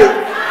the right.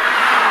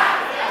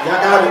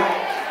 Y'all got it?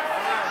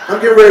 I'm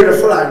getting ready to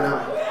fly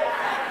now.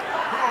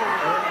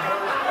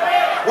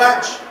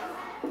 Watch.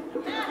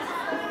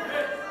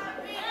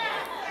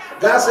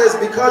 God says,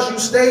 because you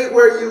stayed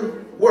where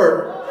you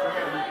were,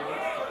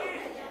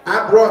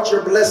 I brought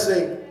your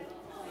blessing.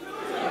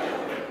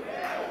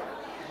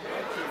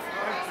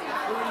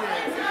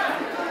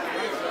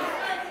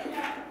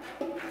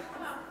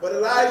 But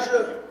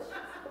Elijah,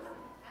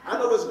 I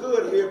know it's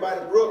good here by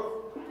the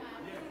brook,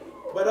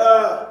 but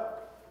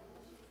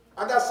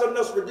I got something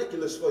else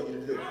ridiculous for you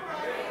to do.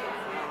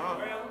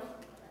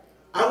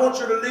 I want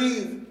you to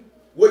leave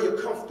where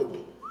you're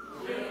comfortable.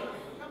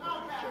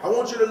 I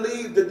want you to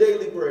leave the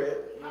daily bread.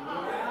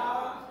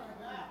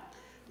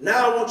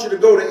 Now I want you to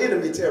go to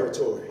enemy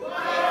territory.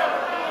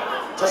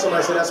 Tell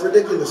somebody, say that's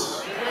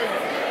ridiculous.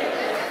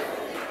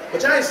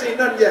 But y'all ain't seen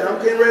nothing yet.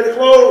 I'm getting ready to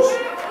close.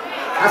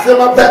 I feel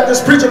my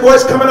Baptist preacher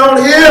voice coming on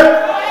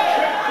here.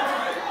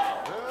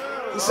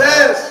 He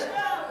says,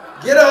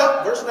 get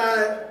up, verse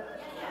 9.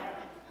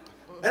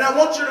 And I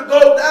want you to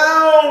go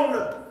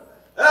down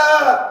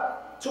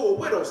to a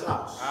widow's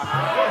house.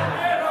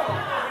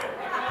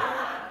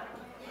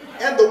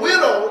 And the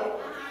widow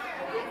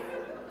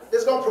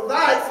is going to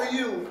provide for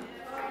you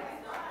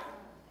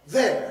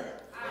there.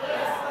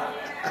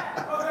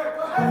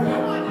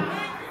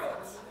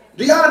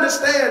 Do you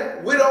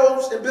understand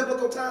widows in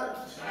biblical times?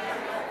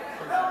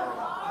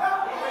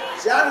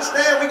 See, I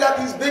understand we got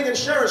these big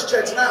insurance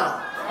checks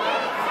now.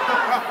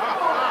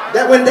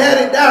 That when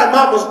daddy died,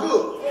 mom was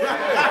good.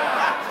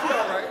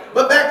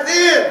 But back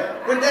then,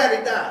 when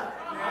daddy died,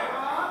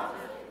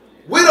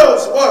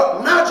 widows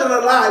were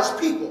marginalized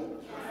people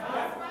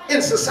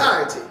in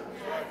society.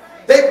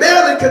 They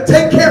barely could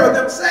take care of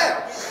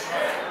themselves.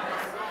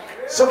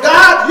 So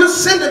God, you're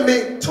sending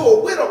me to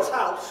a widow's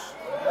house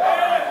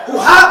who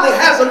hardly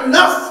has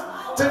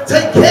enough to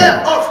take care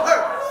of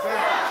her.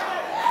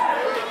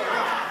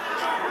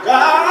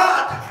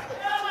 God,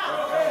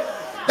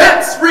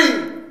 that's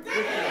real.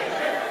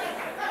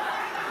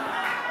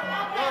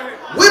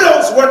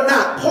 Widows were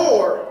not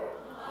poor.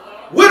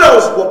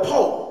 Widows were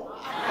poor.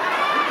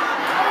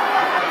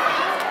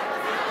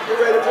 Get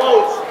ready to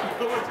close.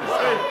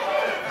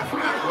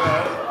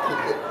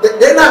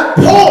 They're not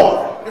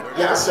poor.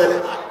 Yeah, I said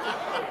it.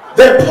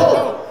 They're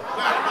poor.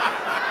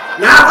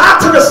 Now, if I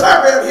took a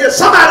survey here,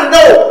 somebody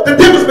know the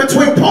difference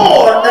between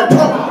poor and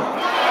poor.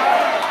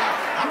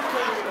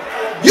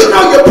 You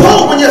know you're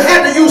poor when you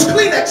had to use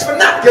Kleenex for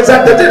napkins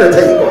at the dinner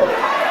table.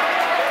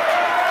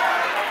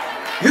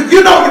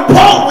 You know you're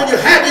poor when you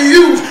had to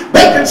use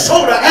baking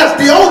soda as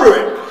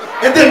deodorant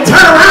and then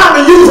turn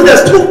around and use it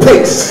as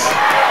toothpaste.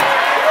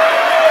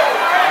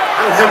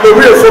 I don't have no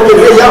real folk in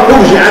here. Y'all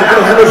bougie. I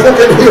don't have no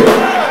folk in here.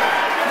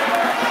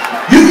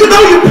 You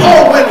know you're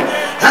poor when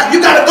you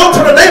got to go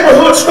to the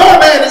neighborhood store,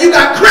 man, and you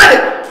got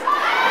credit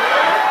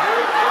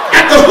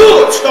at the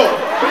hood store.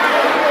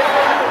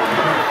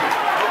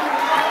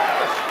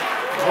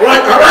 All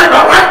right.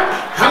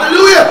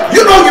 Hallelujah.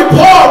 You know you're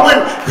poor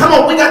when, come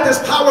on, we got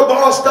this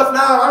Powerball stuff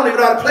now. I don't even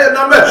know how to play a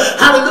number.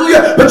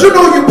 Hallelujah. But you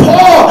know you're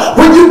poor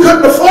when you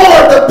couldn't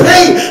afford to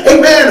pay,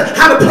 amen,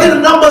 how to play the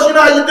numbers. You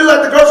know how you do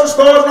at the grocery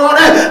stores and all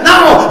that.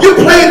 No, you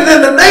played it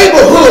in the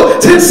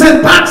neighborhood.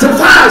 10-cent box and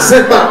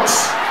 5-cent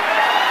box.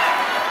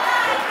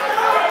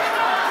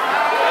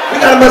 We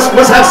got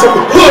must have some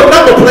hood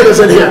number players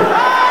in here.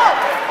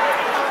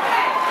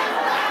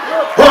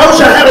 Oh, I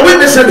wish I had a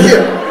witness in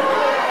here.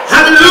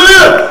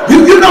 Hallelujah.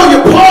 You know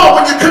you're poor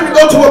when you couldn't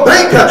go to a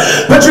banker,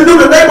 but you knew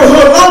the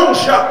neighborhood loan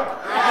shop.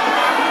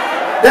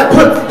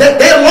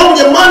 They'll loan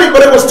you money,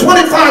 but it was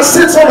 25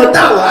 cents on a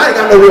dollar. I ain't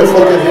got no real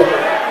folk in here.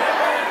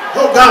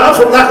 Oh God, I'm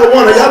from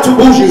Lackawanna. Y'all too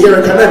bougie here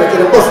in Connecticut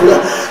and Buffalo.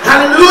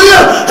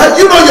 Hallelujah.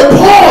 You know you're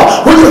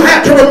poor when you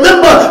had to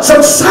remember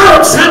some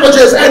syrup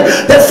sandwiches and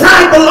that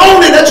fried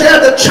bologna that you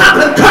had to chop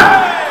and cut.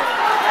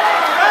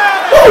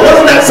 Oh,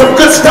 wasn't that some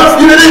good stuff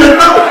you didn't even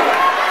know?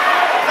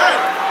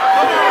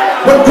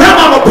 When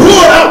grandmama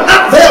pulled out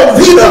not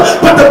Velveeta,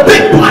 but the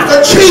big block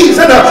of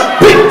cheese and a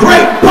big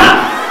great pot.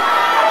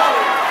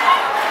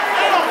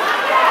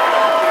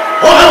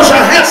 Oh, I wish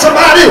I had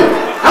somebody.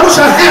 I wish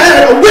I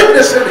had a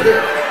witness in here.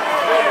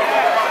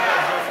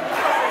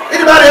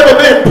 Anybody ever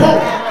been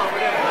poor?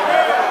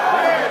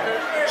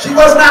 She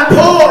was not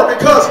poor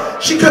because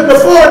she couldn't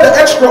afford the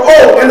extra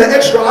O and the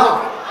extra R.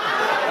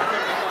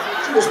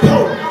 She was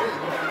poor.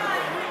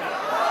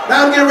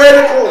 Now I'm getting ready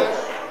to close.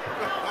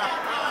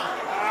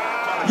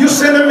 You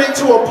sending me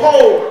to a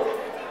poor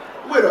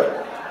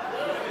widow.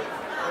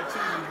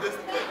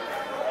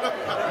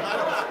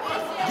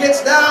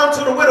 Gets down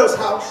to the widow's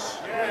house.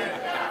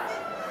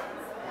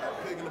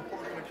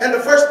 And the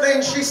first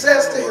thing she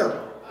says to him,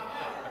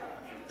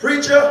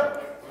 preacher,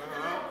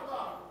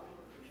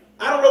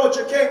 I don't know what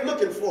you came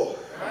looking for,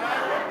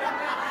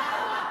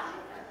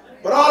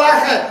 but all I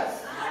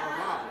have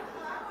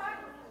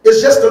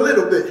is just a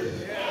little bit.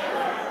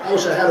 I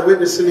wish I had a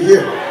witness in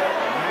here.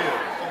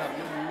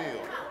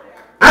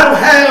 I don't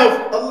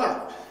have a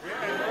lot.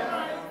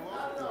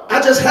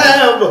 I just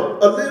have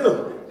a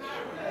little.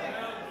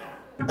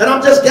 And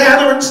I'm just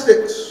gathering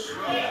sticks.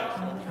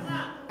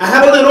 I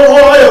have a little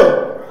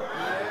oil,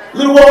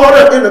 little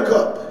water in the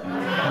cup.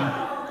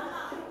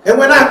 And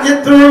when I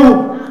get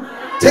through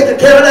taking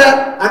care of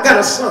that, I got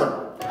a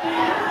son.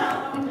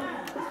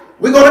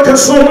 We're going to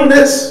consume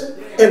this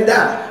and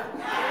die.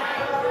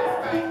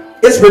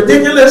 It's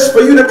ridiculous for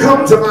you to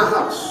come to my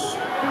house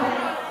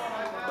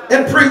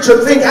and preacher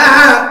think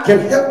I can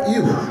help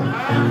you.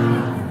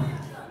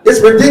 It's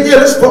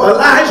ridiculous for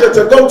Elijah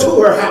to go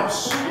to her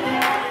house.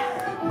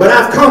 But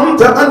I've come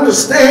to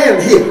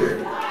understand here,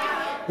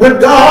 when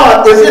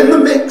God is in the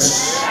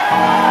mix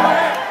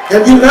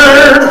and you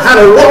learn how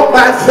to walk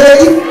by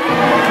faith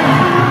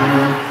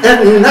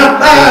and not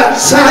by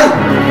sight,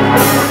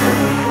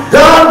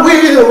 God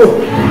will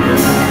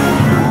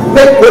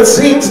make what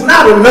seems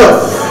not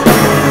enough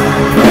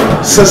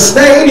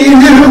sustain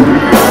you.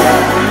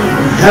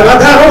 Have I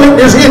got a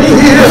witness in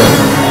here?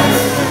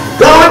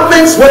 God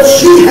makes what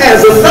she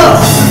has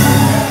enough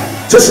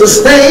to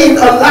sustain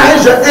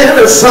Elijah and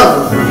her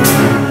son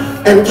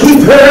and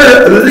keep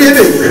her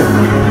living.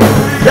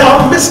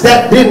 Y'all missed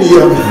that, didn't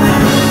you?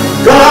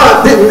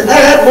 God didn't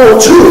add more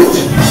to it,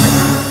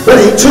 but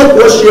he took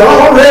what she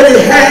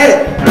already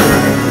had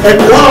and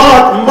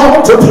God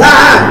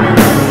multiplied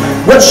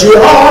what she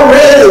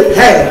already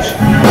had.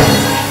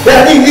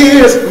 That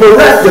he is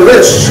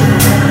miraculous.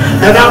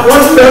 And I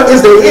wonder,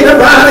 is there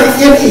anybody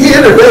in here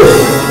today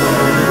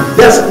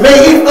that's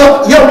made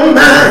up your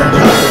mind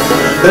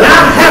that I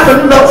have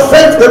enough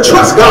faith to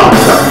trust God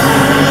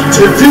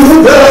to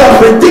do the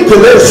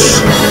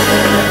ridiculous?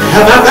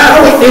 Have I got a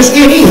witness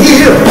in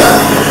here?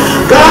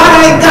 God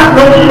ain't got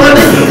no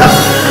money,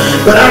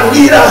 but I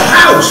need a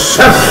house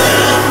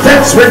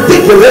that's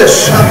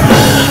ridiculous.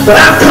 But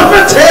I've come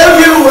to tell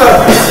you,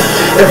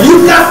 if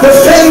you got the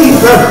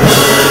faith,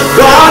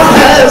 God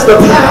has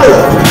the power.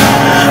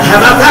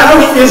 Have I got a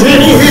witness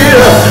in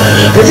here?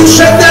 Can you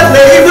shake that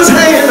neighbor's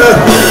hand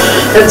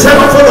and tell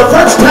him for the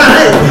first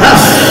time,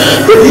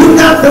 if you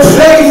got the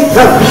faith,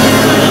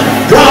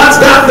 God's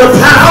got the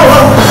power.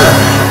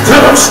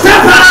 Tell him,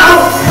 step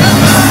out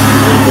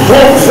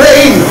on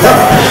faith.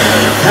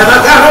 Have I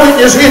got a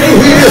witness in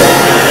here?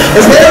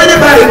 Is there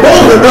anybody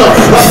bold enough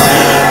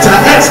to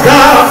ask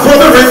God for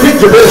the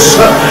ridiculous?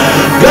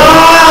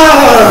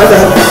 God,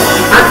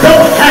 I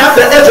don't have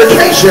the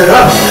education,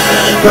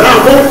 but I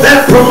want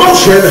that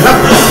promotion.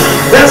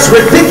 That's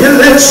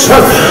ridiculous.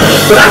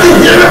 But I can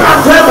hear my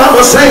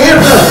grandmama saying,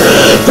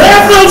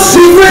 there's no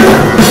secret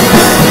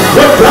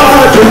what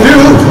God can do.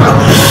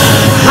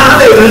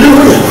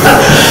 Hallelujah.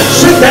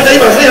 Shake that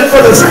neighbor's hand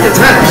for the second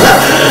time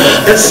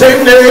and say,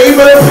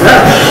 neighbor,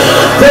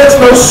 there's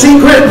no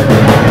secret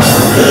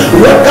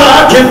what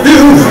God can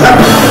do.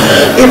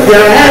 If you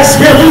ask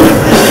him,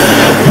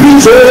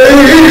 he's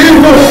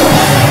able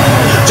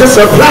to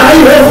supply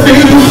your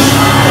needs.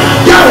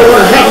 Y'all don't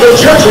want to have no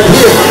church in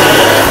here.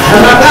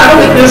 And I got a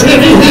witness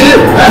in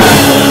here.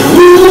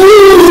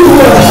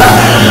 Ooh,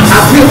 I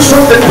feel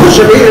something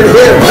pushing me in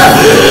here.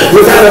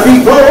 You gotta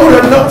be bold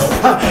enough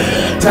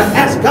to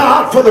ask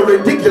God for the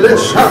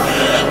ridiculous.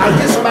 I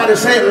hear somebody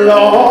saying,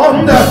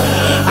 Lord,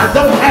 I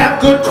don't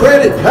have good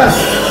credit,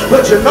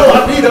 but you know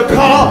I need a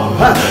car.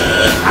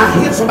 I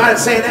hear somebody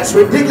saying that's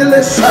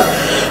ridiculous,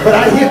 but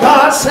I hear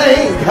God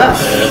saying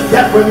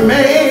that with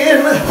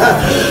man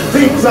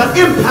things are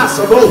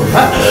impossible,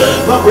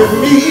 but with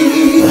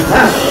me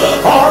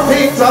all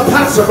things are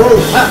possible.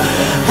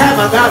 Have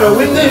I got a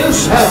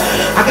witness?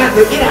 I got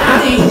to get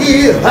out of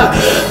here,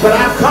 but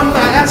I've come to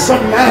ask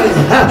somebody,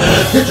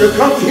 did you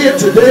come here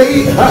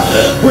today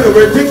with a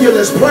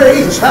ridiculous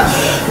praise?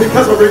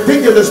 Because a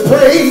ridiculous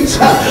praise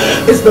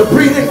is the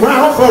breeding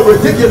ground for a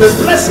ridiculous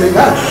blessing.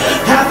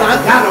 Have I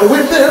got a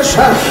witness?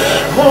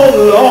 Oh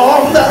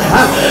Lord,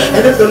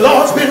 and if the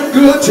Lord's been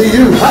good to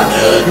you,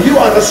 you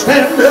ought to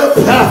stand up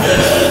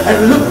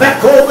and look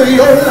back over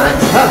your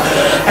life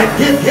and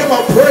give him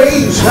a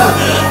praise.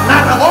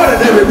 Not an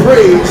ordinary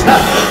praise,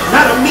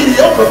 not a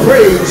mediocre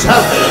praise,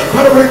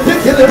 but a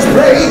ridiculous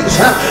praise.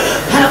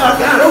 Have I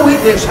got a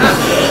witness?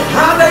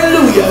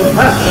 Hallelujah.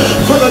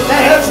 For the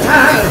last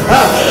time,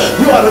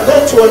 you ought to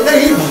go to a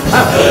neighbor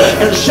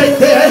and shake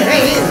their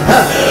hand.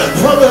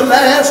 For the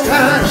last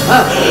time,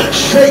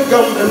 shake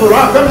them and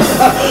rock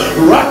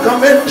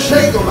them and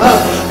shake them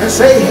and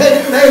say,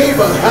 hey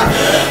neighbor,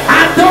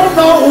 I don't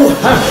know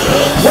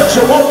what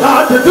you want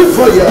God to do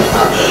for you,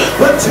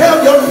 but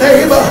tell your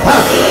neighbor,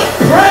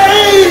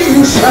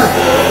 praise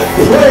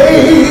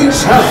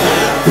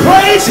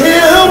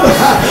him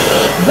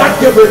like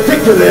you're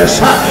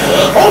ridiculous.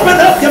 Open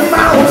up your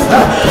mouth,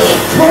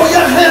 throw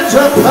your hands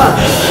up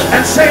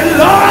and say,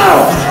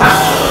 Lord,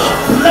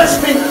 bless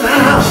me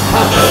now.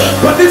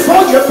 But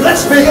before you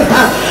bless me,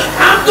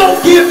 I'm going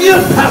to give you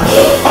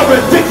a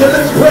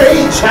ridiculous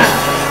praise.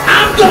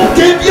 I'm going to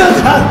give you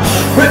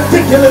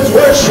ridiculous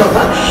worship.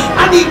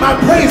 I need my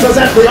praisers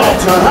at the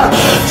altar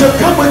to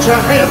come with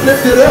your hands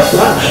lifted up.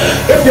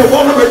 If you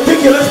want a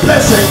ridiculous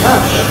blessing,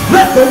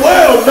 let the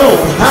world know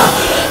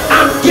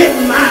I'm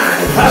getting mine.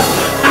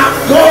 I'm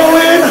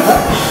going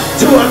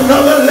to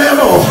another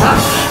level.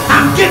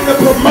 I'm getting a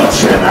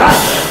promotion.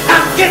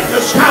 I'm getting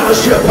a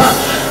scholarship.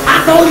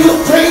 I know you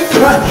think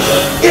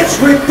it's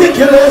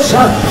ridiculous,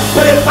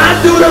 but if I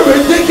do the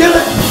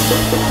ridiculous,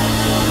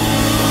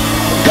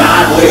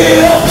 God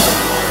will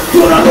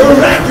do the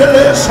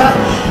miraculous.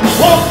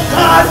 Won't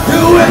God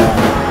do it?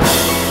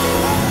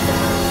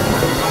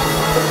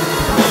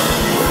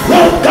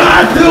 Won't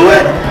God do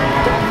it?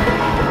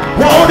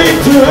 Won't he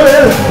do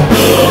it?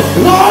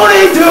 Won't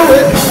he do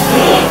it?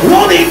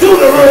 Won't he do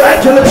the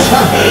miraculous?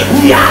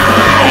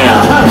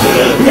 Yeah!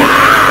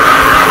 Yeah!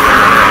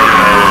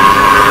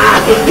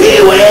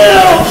 He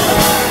will!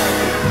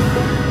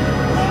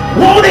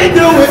 Won't he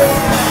do it?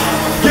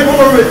 Give him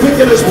a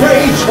ridiculous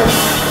praise.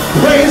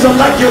 Praise him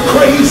like you're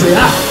crazy.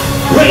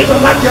 Praise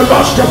him like you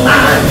lost your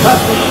mind.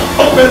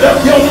 Open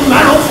up your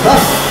mouth.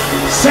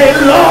 Say,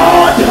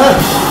 Lord,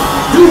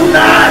 do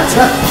not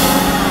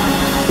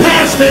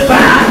pass me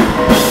by.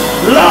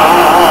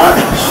 Lord,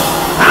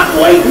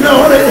 I'm waiting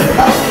on it.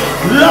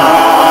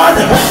 Lord,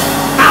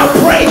 I'll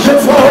praise you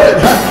for it.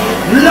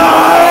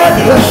 Lord,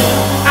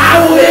 I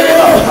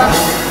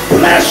will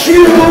bless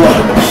you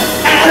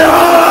at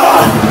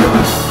all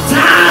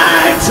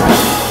times.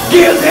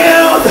 Give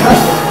him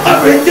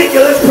a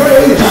ridiculous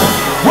praise.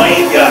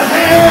 Wave your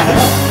hand,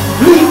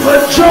 leap for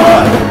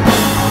joy.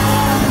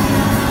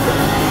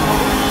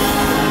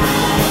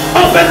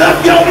 Open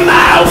up your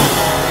mouth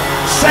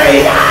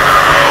say,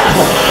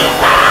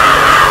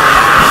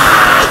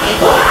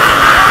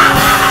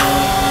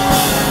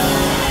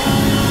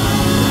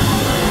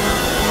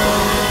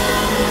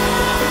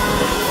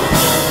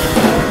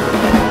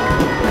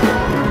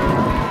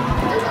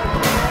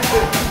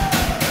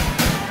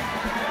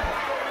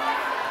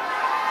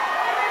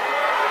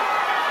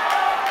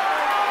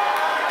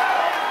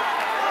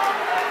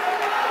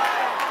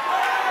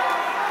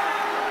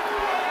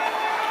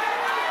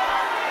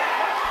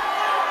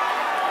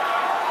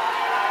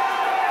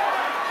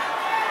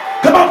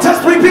 come on,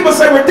 touch 3 people,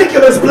 say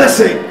ridiculous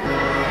blessing.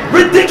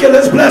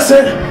 Ridiculous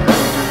blessing.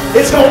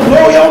 It's gonna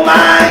blow your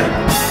mind.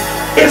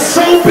 It's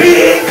so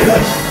big,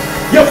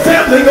 your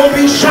family gonna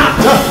be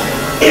shocked.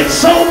 It's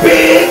so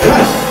big,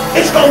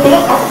 it's gonna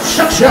blow, oh,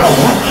 shut y'all.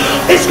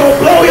 It's gonna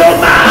blow your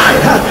mind.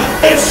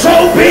 It's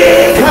so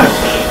big,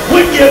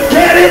 when you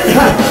get it,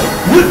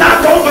 you're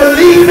not gonna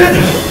believe it.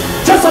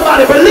 Tell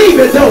somebody, believe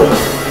it though.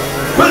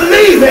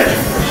 Believe it,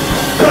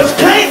 because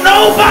can't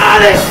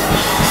nobody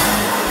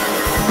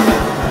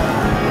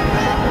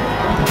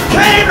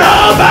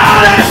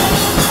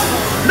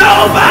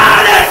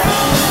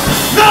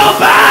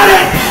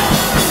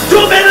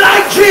do me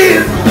like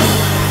Jesus.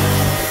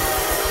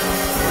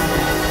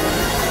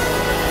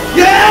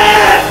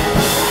 Yeah,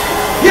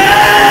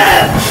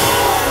 yeah,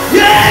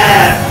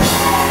 yeah.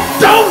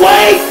 Don't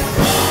wait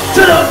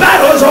till the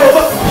battle's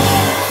over.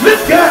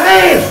 Lift your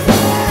hands,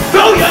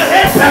 throw your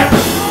head back.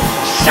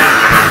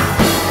 Shout,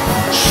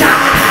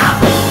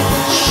 shout,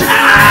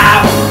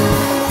 shout.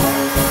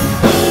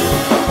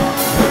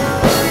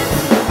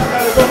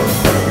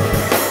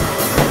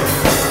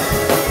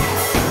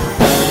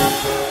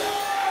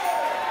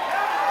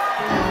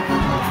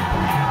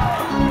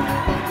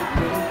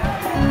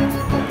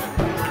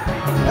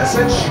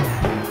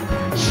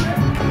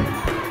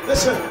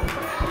 Listen,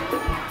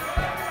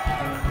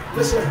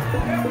 listen,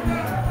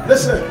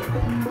 listen.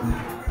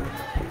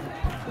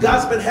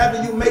 God's been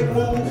having you make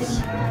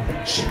moves,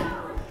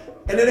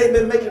 and it ain't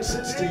been making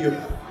sense to you.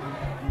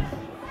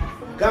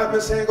 God's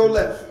been saying, go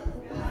left,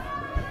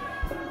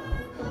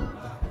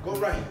 go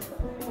right.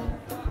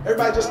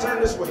 Everybody just turn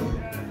this way.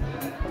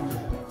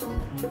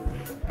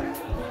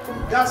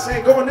 God's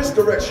saying, go in this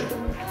direction.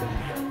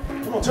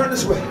 Come on, turn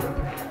this way.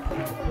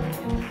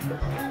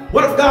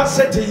 What if God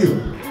said to you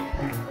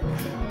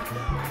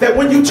that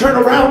when you turn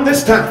around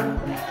this time,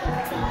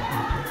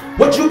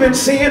 what you've been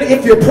seeing,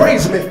 if you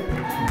praise me,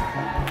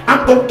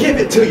 I'm going to give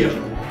it to you.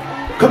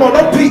 Come on,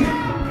 don't peek.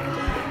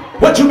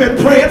 What you've been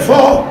praying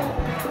for,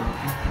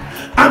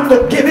 I'm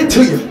going to give it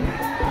to you.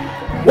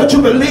 What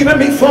you believe in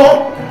me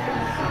for,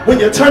 when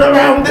you turn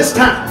around this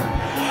time,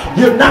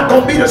 you're not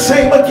going to be the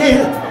same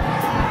again.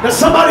 Now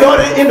somebody ought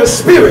to, in the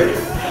spirit,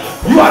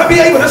 you ought to be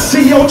able to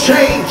see your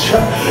change.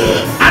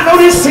 I know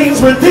this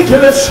seems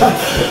ridiculous,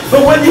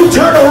 but when you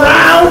turn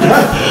around,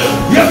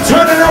 you're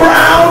turning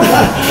around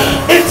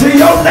into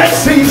your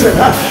next season.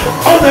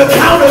 On the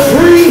count of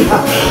 3,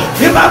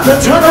 you're about to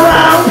turn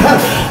around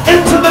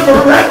into the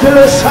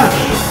miraculous.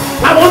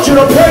 I want you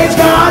to praise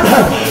God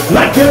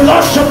like you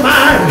lost your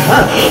mind.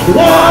 1,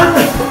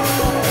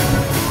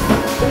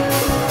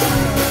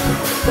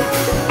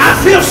 I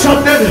feel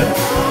something.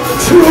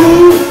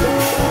 2,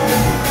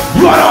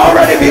 you ought to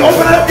already be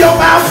opening up your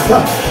mouth.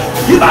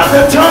 You're about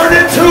to turn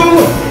into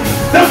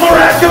the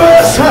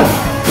miraculous.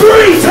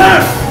 3,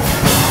 turn.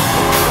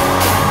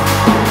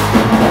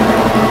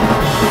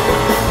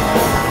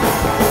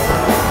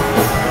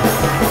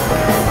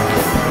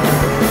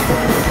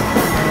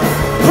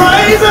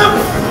 Praise him.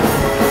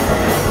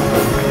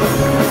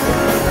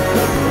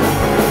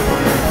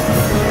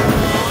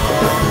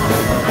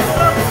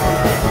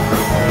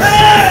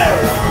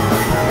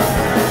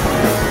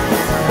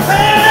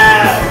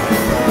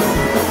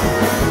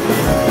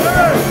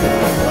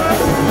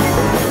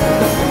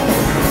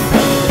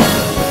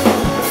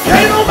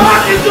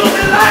 Do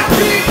me like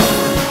me.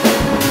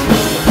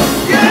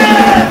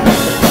 Yeah.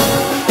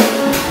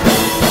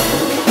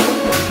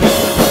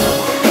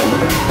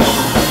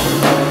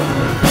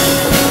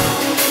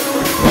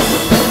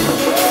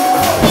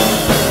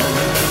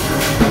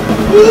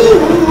 Ooh.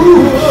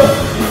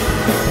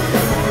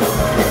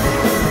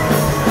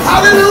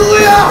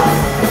 Hallelujah.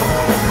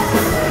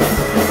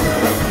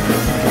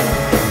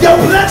 Your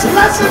next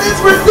blessing is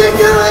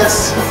ridiculous.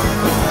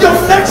 Your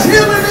next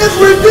healing is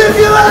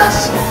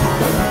ridiculous.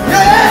 Yeah!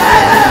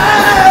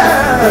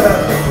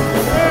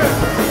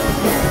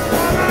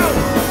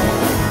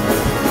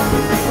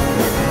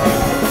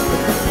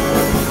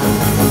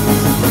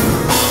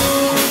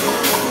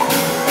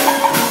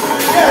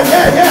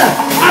 Yeah.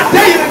 I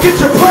dare you to get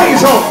your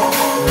praise on.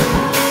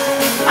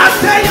 I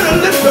dare you to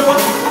lift them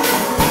up.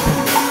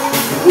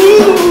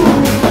 Woo!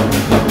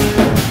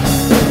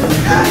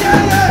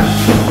 Yeah.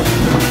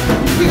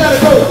 We gotta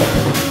go.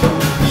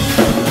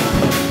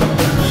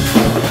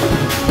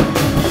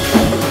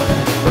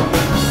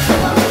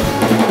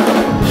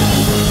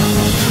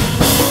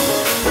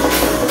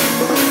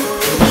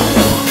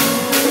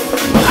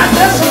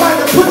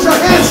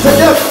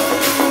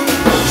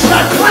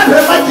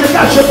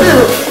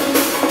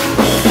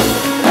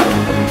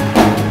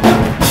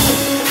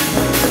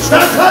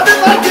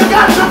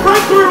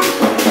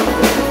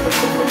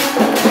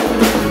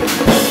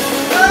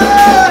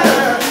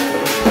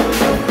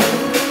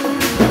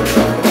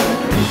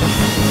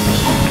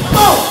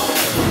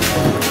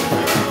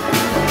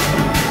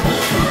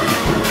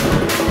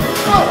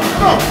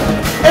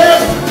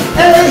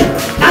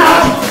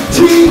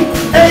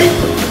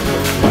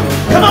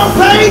 Come on,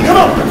 faith. Come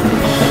on.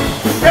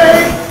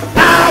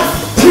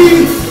 A-I-T.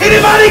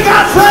 Anybody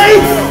got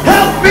faith?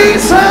 Help me,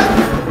 son.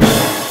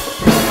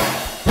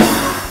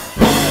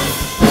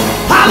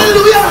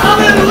 Hallelujah,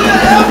 hallelujah.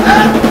 Help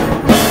that.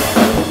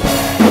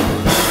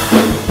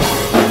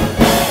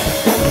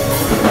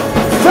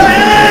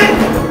 Faith.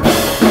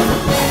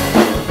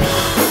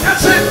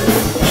 That's it.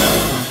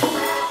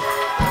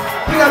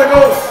 We gotta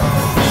go.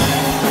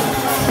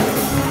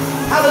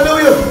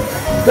 Hallelujah.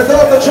 The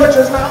door of the church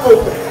is now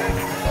open.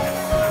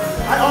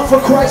 I offer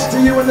Christ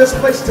to you in this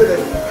place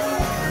today.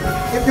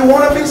 If you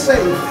want to be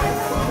saved,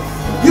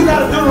 you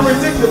got to do the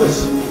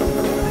ridiculous.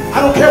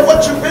 I don't care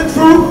what you've been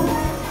through.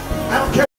 I don't care.